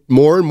targeted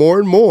more and more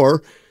and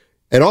more.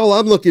 And all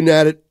I'm looking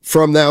at it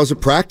from now is a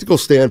practical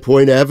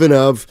standpoint, Evan,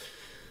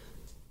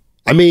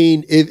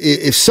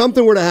 if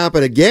something were to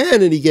happen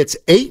again and he gets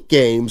 8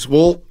 games,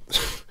 well,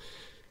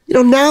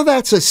 now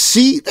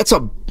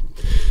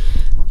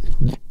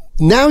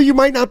now you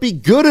might not be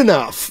good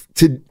enough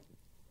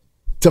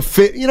to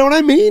fit, you know what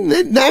I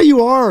mean? Now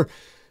you are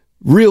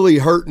really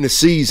hurting the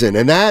season,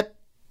 and that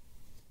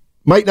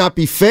might not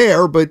be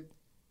fair, but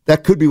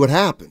that could be what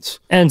happens.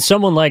 And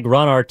someone like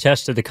Ron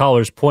Artest, to the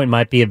caller's point,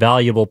 might be a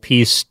valuable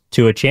piece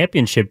to a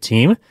championship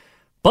team,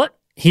 but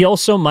he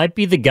also might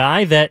be the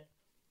guy that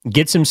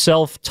gets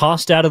himself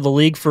tossed out of the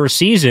league for a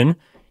season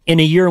in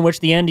a year in which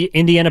the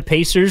Indiana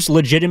Pacers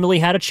legitimately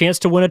had a chance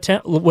to win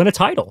a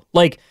title.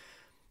 Like,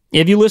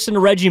 if you listen to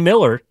Reggie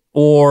Miller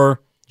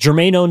or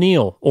Jermaine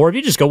O'Neal, or if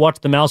you just go watch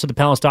the Mouse at the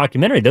Palace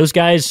documentary, those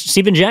guys,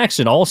 Steven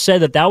Jackson, all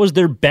said that was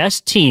their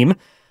best team.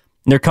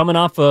 They're coming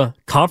off a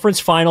conference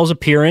finals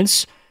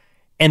appearance,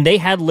 and they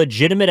had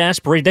legitimate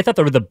aspirations. They thought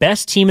they were the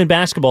best team in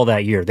basketball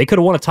that year. They could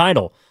have won a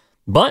title.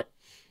 But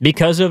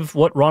because of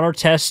what Ron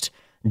Artest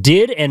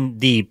did and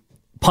the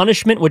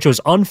punishment, which was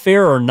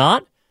unfair or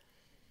not,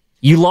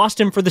 you lost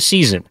him for the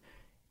season.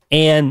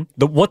 And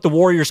what the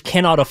Warriors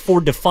cannot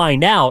afford to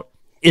find out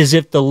is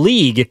if the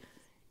league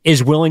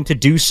is willing to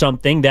do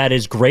something that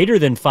is greater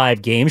than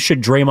 5 games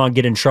should Draymond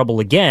get in trouble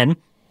again.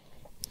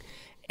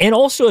 And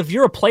also, if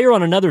you're a player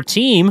on another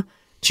team,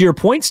 to your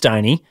point,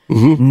 Steiny,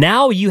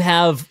 now you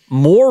have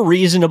more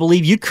reason to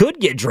believe you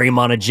could get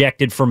Draymond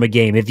ejected from a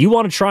game. If you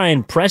want to try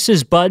and press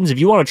his buttons, if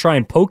you want to try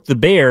and poke the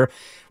bear,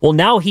 well,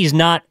 now he's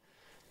not.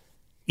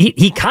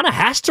 He kind of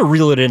has to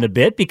reel it in a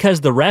bit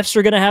because the refs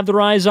are going to have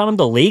their eyes on him.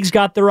 The league's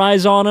got their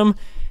eyes on him.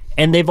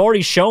 And they've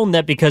already shown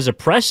that because of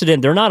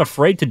precedent, they're not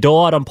afraid to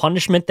dole out on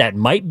punishment that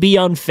might be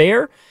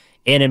unfair.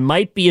 And it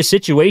might be a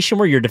situation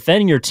where you're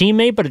defending your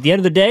teammate, but at the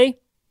end of the day,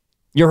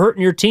 you're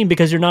hurting your team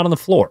because you're not on the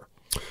floor.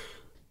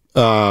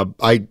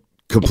 I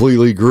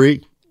completely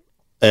agree.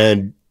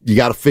 And you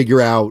got to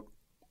figure out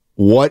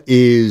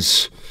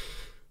what's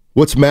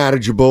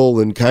manageable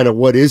and kind of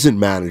what isn't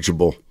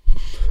manageable.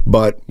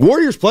 But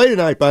Warriors play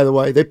tonight, by the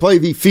way. They play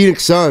the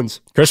Phoenix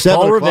Suns. Chris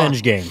Paul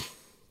revenge game.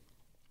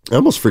 I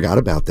almost forgot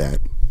about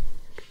that.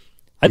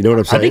 You know what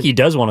I'm saying? I think he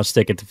does want to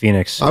stick it to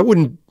Phoenix. I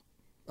wouldn't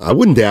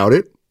doubt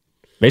it.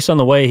 Based on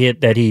the way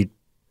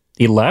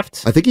he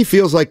left? I think he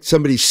feels like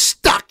somebody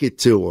stuck it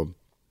to him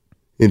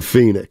in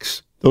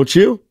Phoenix. Don't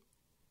you?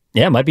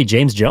 Yeah, it might be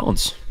James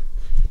Jones.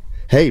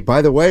 Hey,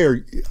 by the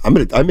way,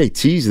 I may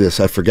tease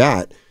this. I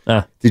forgot.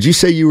 Did you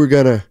say you were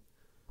gonna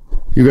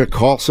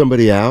call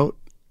somebody out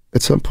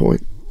at some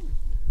point?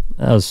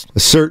 That was a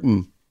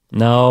certain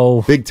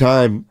big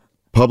time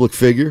public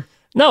figure.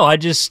 No, I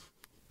just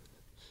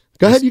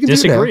go ahead. You can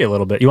disagree a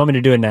little bit. You want me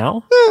to do it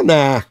now?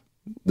 Nah.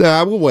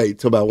 We'll wait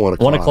till about 1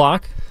 o'clock. 1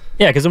 o'clock.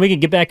 Yeah, because then we can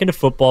get back into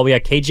football. We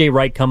got KJ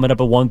Wright coming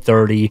up at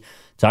 1:30,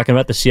 talking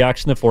about the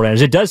Seahawks and the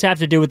 49ers. It does have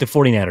to do with the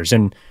 49ers.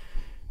 And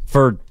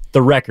for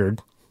the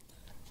record,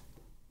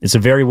 it's a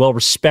very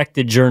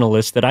well-respected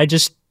journalist that I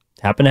just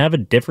happen to have a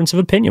difference of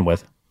opinion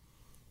with.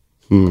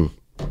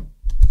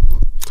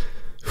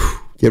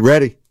 Get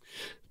ready,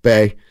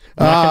 Bay.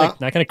 Not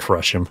gonna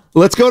crush him.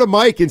 Let's go to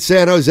Mike in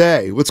San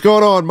Jose. What's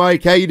going on,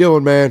 Mike? How you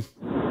doing, man?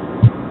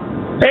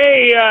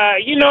 Hey,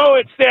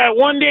 it's that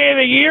one day of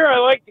the year I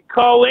like to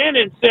call in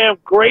and say I'm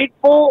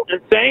grateful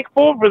and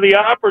thankful for the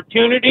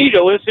opportunity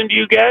to listen to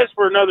you guys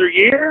for another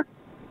year,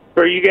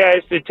 for you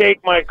guys to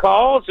take my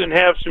calls and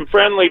have some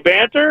friendly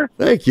banter.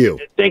 Thank you.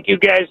 I think you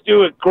guys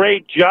do a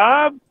great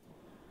job.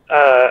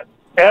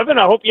 Evan,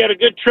 I hope you had a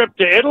good trip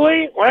to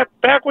Italy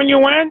back when you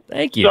went.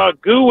 Thank you. Saw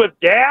Goo with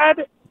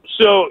Dad.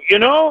 So,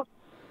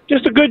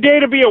 just a good day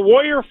to be a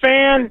Warrior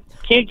fan.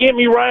 Can't get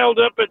me riled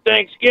up at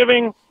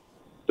Thanksgiving.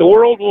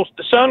 The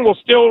sun will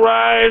still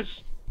rise.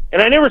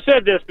 And I never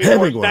said this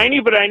before,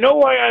 Steiny, but I know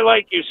why I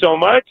like you so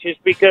much is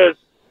because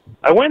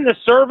I went in the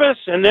service,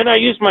 and then I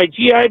used my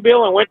GI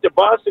Bill and went to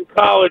Boston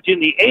College in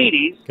the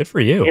 80s. Good for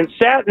you. And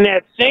sat in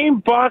that same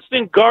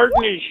Boston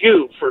garden as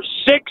you for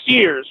 6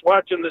 years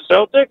watching the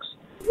Celtics.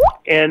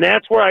 And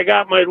that's where I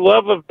got my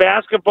love of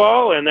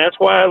basketball, and that's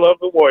why I love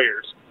the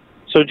Warriors.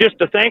 So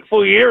just a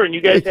thankful year, and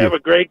you guys have a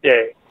great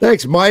day.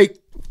 Thanks, Mike.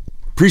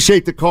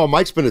 Appreciate the call.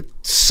 Mike's been a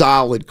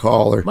solid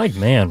caller. Mike,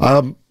 man.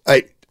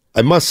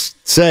 I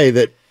must say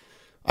that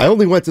I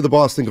only went to the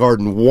Boston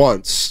Garden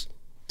once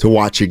to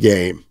watch a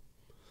game.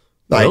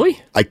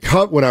 Really?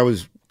 When I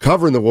was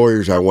covering the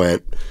Warriors, I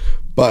went.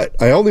 But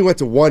I only went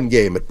to one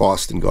game at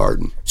Boston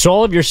Garden. So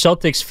all of your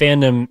Celtics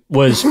fandom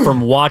was from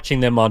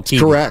watching them on TV.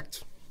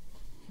 Correct.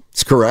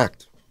 It's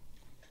correct.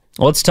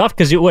 Well, it's tough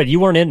because you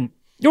were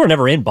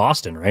never in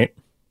Boston, right?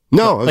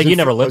 No, you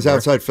never lived there. I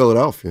was outside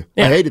Philadelphia.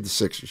 Yeah. I hated the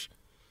Sixers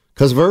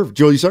because of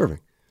Julius Erving.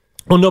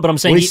 Well, no, but I'm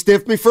saying when he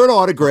stiffed me for an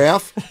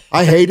autograph,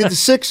 I hated the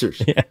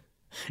Sixers. Yeah,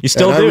 you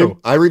still do.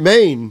 I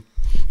remain.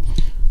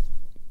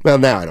 Well,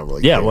 now I don't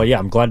really. Yeah, care. well, yeah,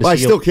 I'm glad to see. I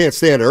still can't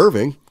stand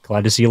Irving.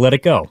 Glad to see you let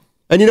it go.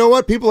 And you know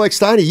what? People like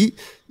Steiny,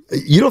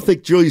 you don't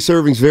think Julius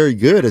Erving's very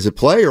good as a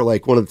player,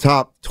 like one of the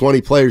top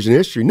 20 players in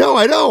history. No,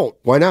 I don't.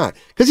 Why not?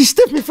 Because he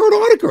stiffed me for an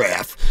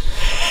autograph.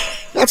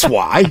 That's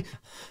why.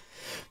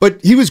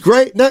 But he was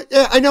great. No,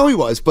 yeah, I know he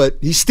was, but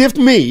he stiffed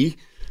me,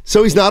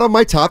 so he's not on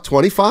my top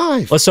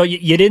 25. Well, so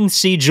you didn't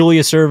see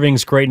Julius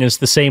Erving's greatness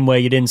the same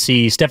way you didn't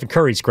see Stephen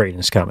Curry's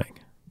greatness coming.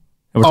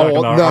 And we're talking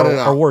about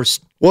our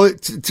worst. Well,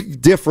 it's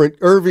different.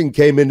 Irving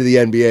came into the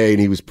NBA, and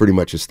he was pretty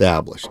much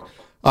established.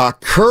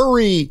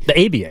 Curry,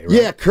 the ABA, right?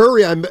 Yeah,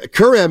 Curry.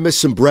 I missed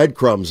some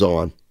breadcrumbs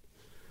on.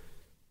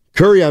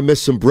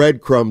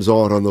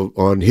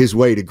 On his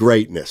way to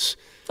greatness.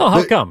 Oh,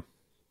 how come?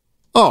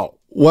 Oh,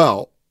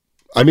 well,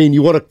 I mean,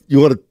 you want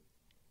to.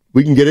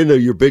 We can get into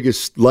your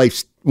biggest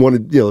life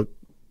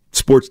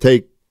sports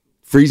take,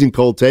 freezing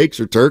cold takes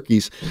or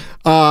turkeys.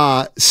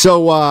 I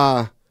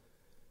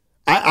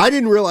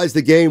didn't realize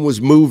the game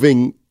was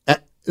moving.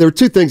 There were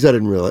two things I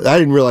didn't realize. I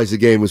didn't realize the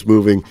game was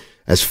moving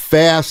as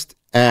fast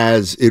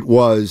as it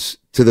was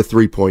to the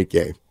 3-point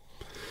game.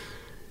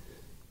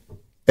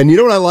 And you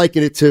know what I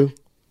liken it to?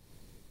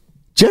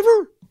 Did you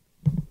ever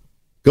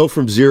go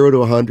from 0 to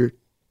 100?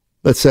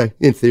 Let's say,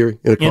 in theory,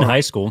 in a car. In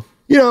high school.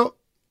 You know,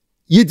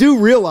 you do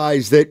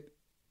realize that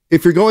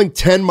if you're going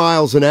 10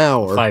 miles an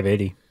hour...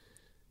 580.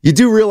 You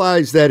do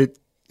realize that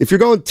if you're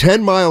going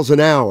 10 miles an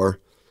hour,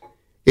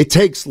 it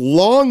takes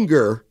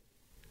longer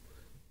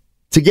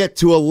to get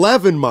to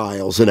 11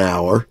 miles an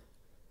hour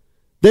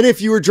than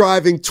if you were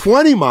driving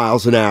 20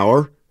 miles an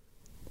hour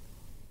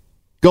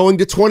going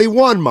to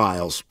 21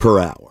 miles per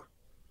hour.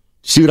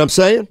 See what I'm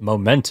saying?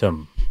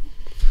 Momentum.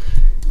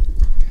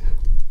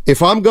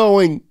 If I'm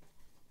going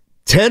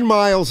 10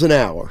 miles an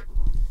hour,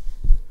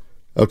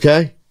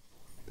 okay,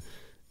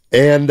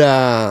 and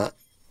I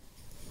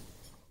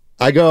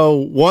go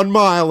 1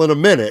 mile in a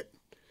minute,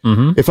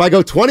 if I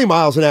go 20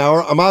 miles an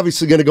hour, I'm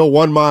obviously going to go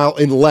 1 mile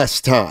in less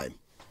time.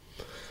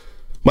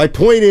 My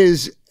point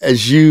is,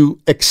 as you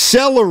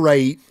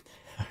accelerate,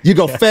 you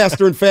go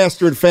faster and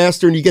faster and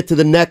faster, and you get to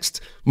the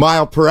next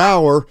mile per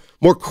hour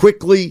more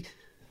quickly.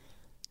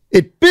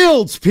 It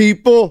builds,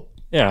 people.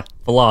 Yeah,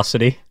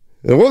 velocity.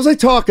 And what was I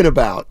talking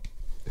about?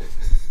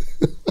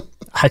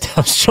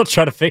 I'm still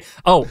trying to figure.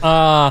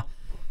 Well,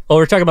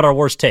 we're talking about our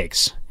worst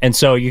takes, and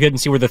so you couldn't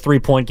see where the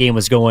 3-point game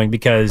was going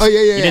because you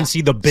didn't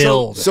see the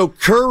build. So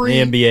Curry,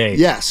 in the NBA,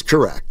 yes,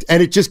 correct,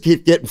 and it just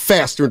kept getting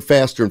faster and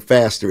faster and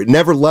faster. It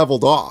never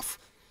leveled off.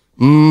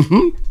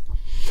 And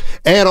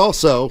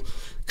also,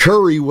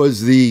 Curry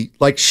was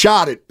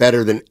shot it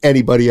better than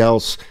anybody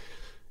else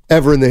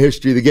ever in the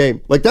history of the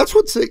game. Like, that's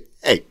what's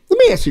hey, let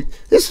me ask you,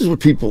 this is what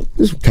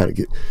kind of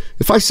get.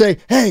 If I say,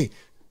 hey,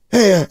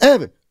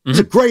 Evan, he's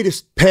the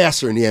greatest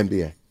passer in the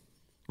NBA.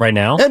 Right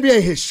now?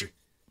 NBA history.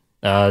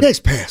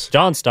 Next passer.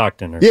 John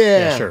Stockton.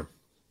 Yeah, sure.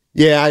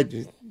 Yeah,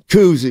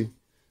 Kuzi.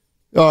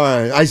 All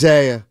right,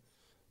 Isaiah.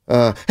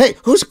 Hey,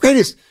 who's the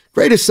greatest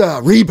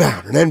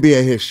rebounder in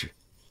NBA history?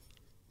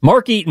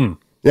 Mark Eaton.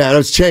 Yeah, that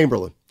was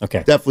Chamberlain.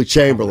 Okay. Definitely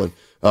Chamberlain.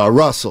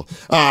 Russell.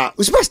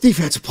 Who's the best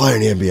defensive player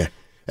in the NBA?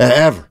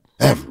 Ever.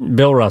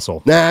 Bill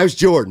Russell. Nah, it was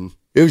Jordan.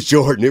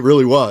 It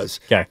really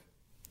was. Okay.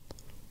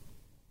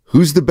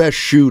 Who's the best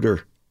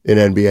shooter in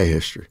NBA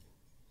history?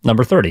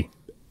 Number 30.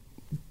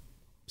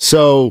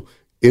 So,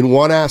 in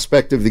one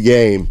aspect of the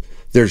game,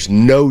 there's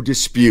no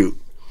dispute.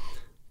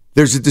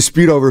 There's a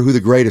dispute over who the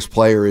greatest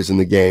player is in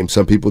the game.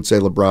 Some people would say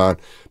LeBron.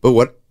 But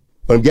what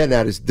I'm getting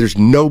at is there's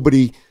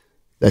nobody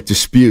that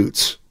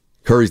disputes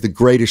Curry's the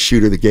greatest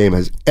shooter the game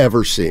has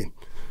ever seen.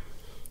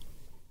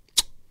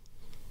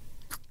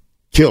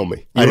 Kill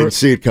me. I didn't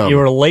see it coming. You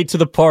were late to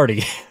the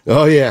party.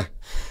 Oh, yeah.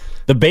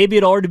 The baby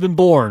had already been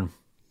born.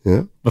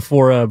 Yeah.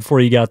 Before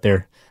you got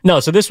there. No,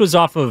 so this was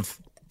off of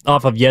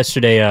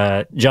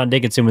yesterday. John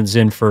Dickinson was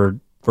in for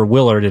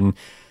Willard, and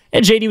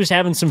JD was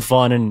having some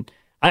fun. And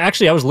I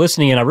was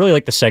listening, and I really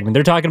liked the segment.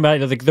 They're talking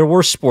about their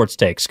worst sports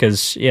takes because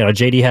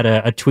JD had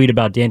a tweet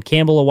about Dan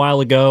Campbell a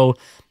while ago,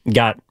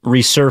 got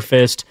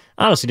resurfaced.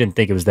 I honestly didn't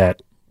think it was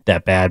that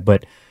bad,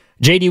 but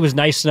JD was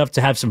nice enough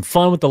to have some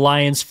fun with the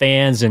Lions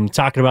fans and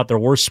talking about their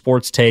worst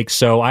sports takes.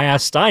 So I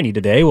asked Steiny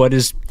today what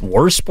his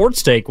worst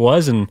sports take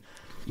was, and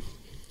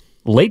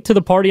late to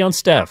the party on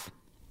Steph.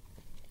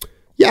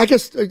 Yeah, I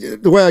guess the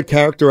way I'd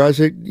characterize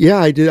it, yeah,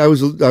 I did. I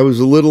was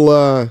a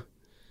little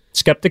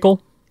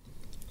skeptical.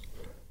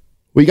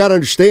 We got to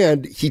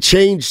understand he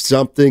changed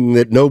something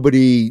that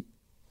nobody,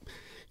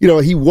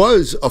 he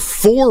was a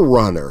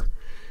forerunner.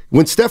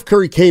 When Steph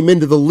Curry came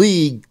into the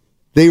league,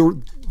 they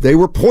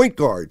were point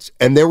guards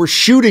and they were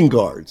shooting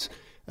guards.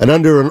 And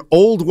under an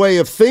old way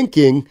of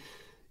thinking,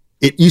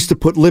 it used to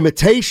put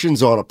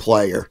limitations on a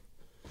player.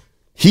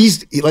 He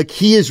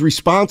is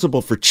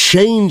responsible for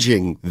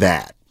changing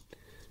that,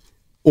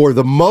 or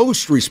the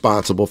most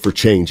responsible for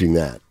changing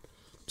that.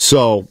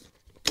 So,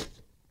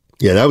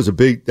 yeah, that was a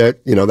big,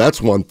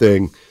 that's one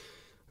thing.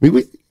 I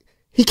mean,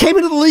 he came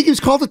into the league, he was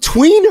called a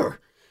tweener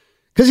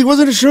because he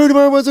wasn't a shooter,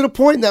 he wasn't a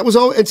point, and that was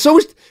all. And so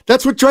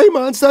that's what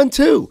Draymond's done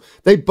too.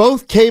 They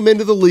both came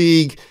into the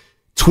league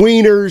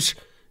tweeners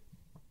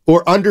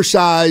or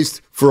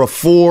undersized for a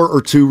 4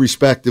 or 2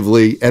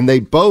 respectively, and they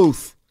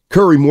both,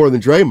 Curry more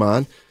than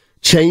Draymond,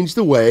 changed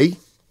the way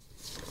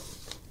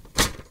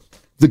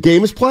the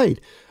game is played.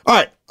 All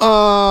right,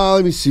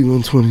 let me see,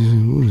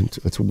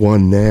 120, that's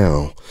 1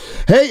 now.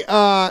 Hey,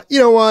 you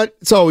know what?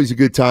 It's always a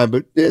good time,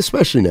 but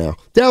especially now.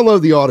 Download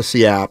the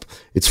Odyssey app.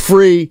 It's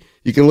free.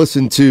 You can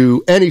listen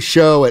to any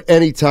show at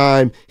any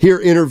time, hear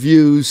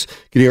interviews.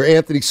 You can hear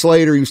Anthony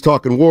Slater. He was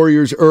talking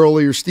Warriors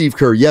earlier, Steve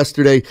Kerr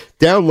yesterday.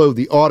 Download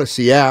the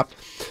Odyssey app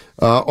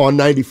on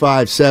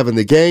 95.7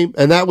 The Game.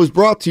 And that was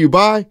brought to you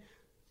by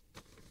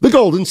the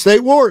Golden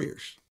State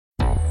Warriors.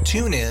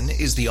 TuneIn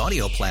is the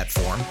audio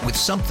platform with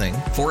something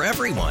for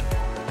everyone.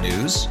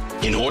 News.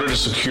 In order to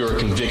secure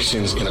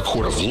convictions in a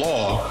court of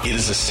law, it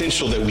is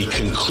essential that we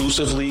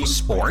conclusively.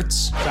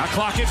 Sports. Shot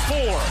clock at 4.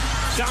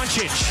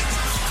 Doncic.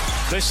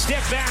 The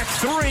step back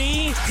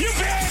 3. You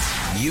bet.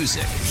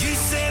 Music. You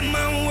set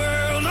my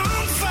world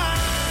on fire.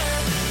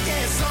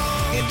 Yes,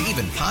 and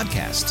even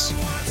podcasts.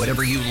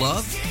 Whatever you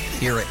love,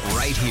 hear it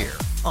right here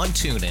on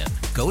TuneIn.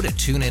 Go to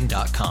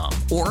TuneIn.com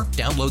or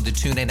download the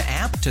TuneIn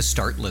app to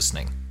start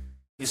listening.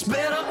 It's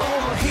better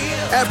over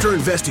here. After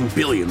investing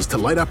billions to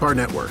light up our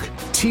network,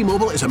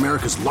 T-Mobile is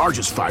America's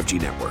largest 5G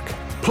network.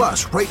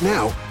 Plus, right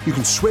now, you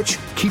can switch,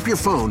 keep your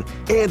phone,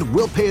 and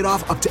we'll pay it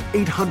off up to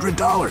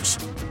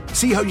 $800.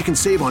 See how you can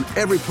save on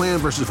every plan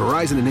versus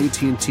Verizon and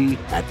AT&T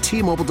at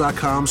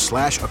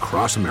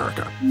T-Mobile.com/across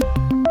America.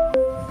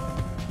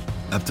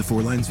 Up to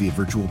 4 lines via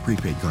virtual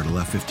prepaid card.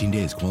 Allow 15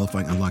 days.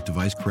 Qualifying unlocked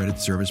device credit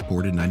service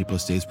ported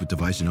 90+ days with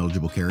device and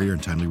eligible carrier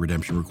and timely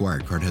redemption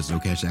required. Card has no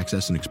cash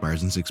access and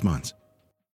expires in 6 months.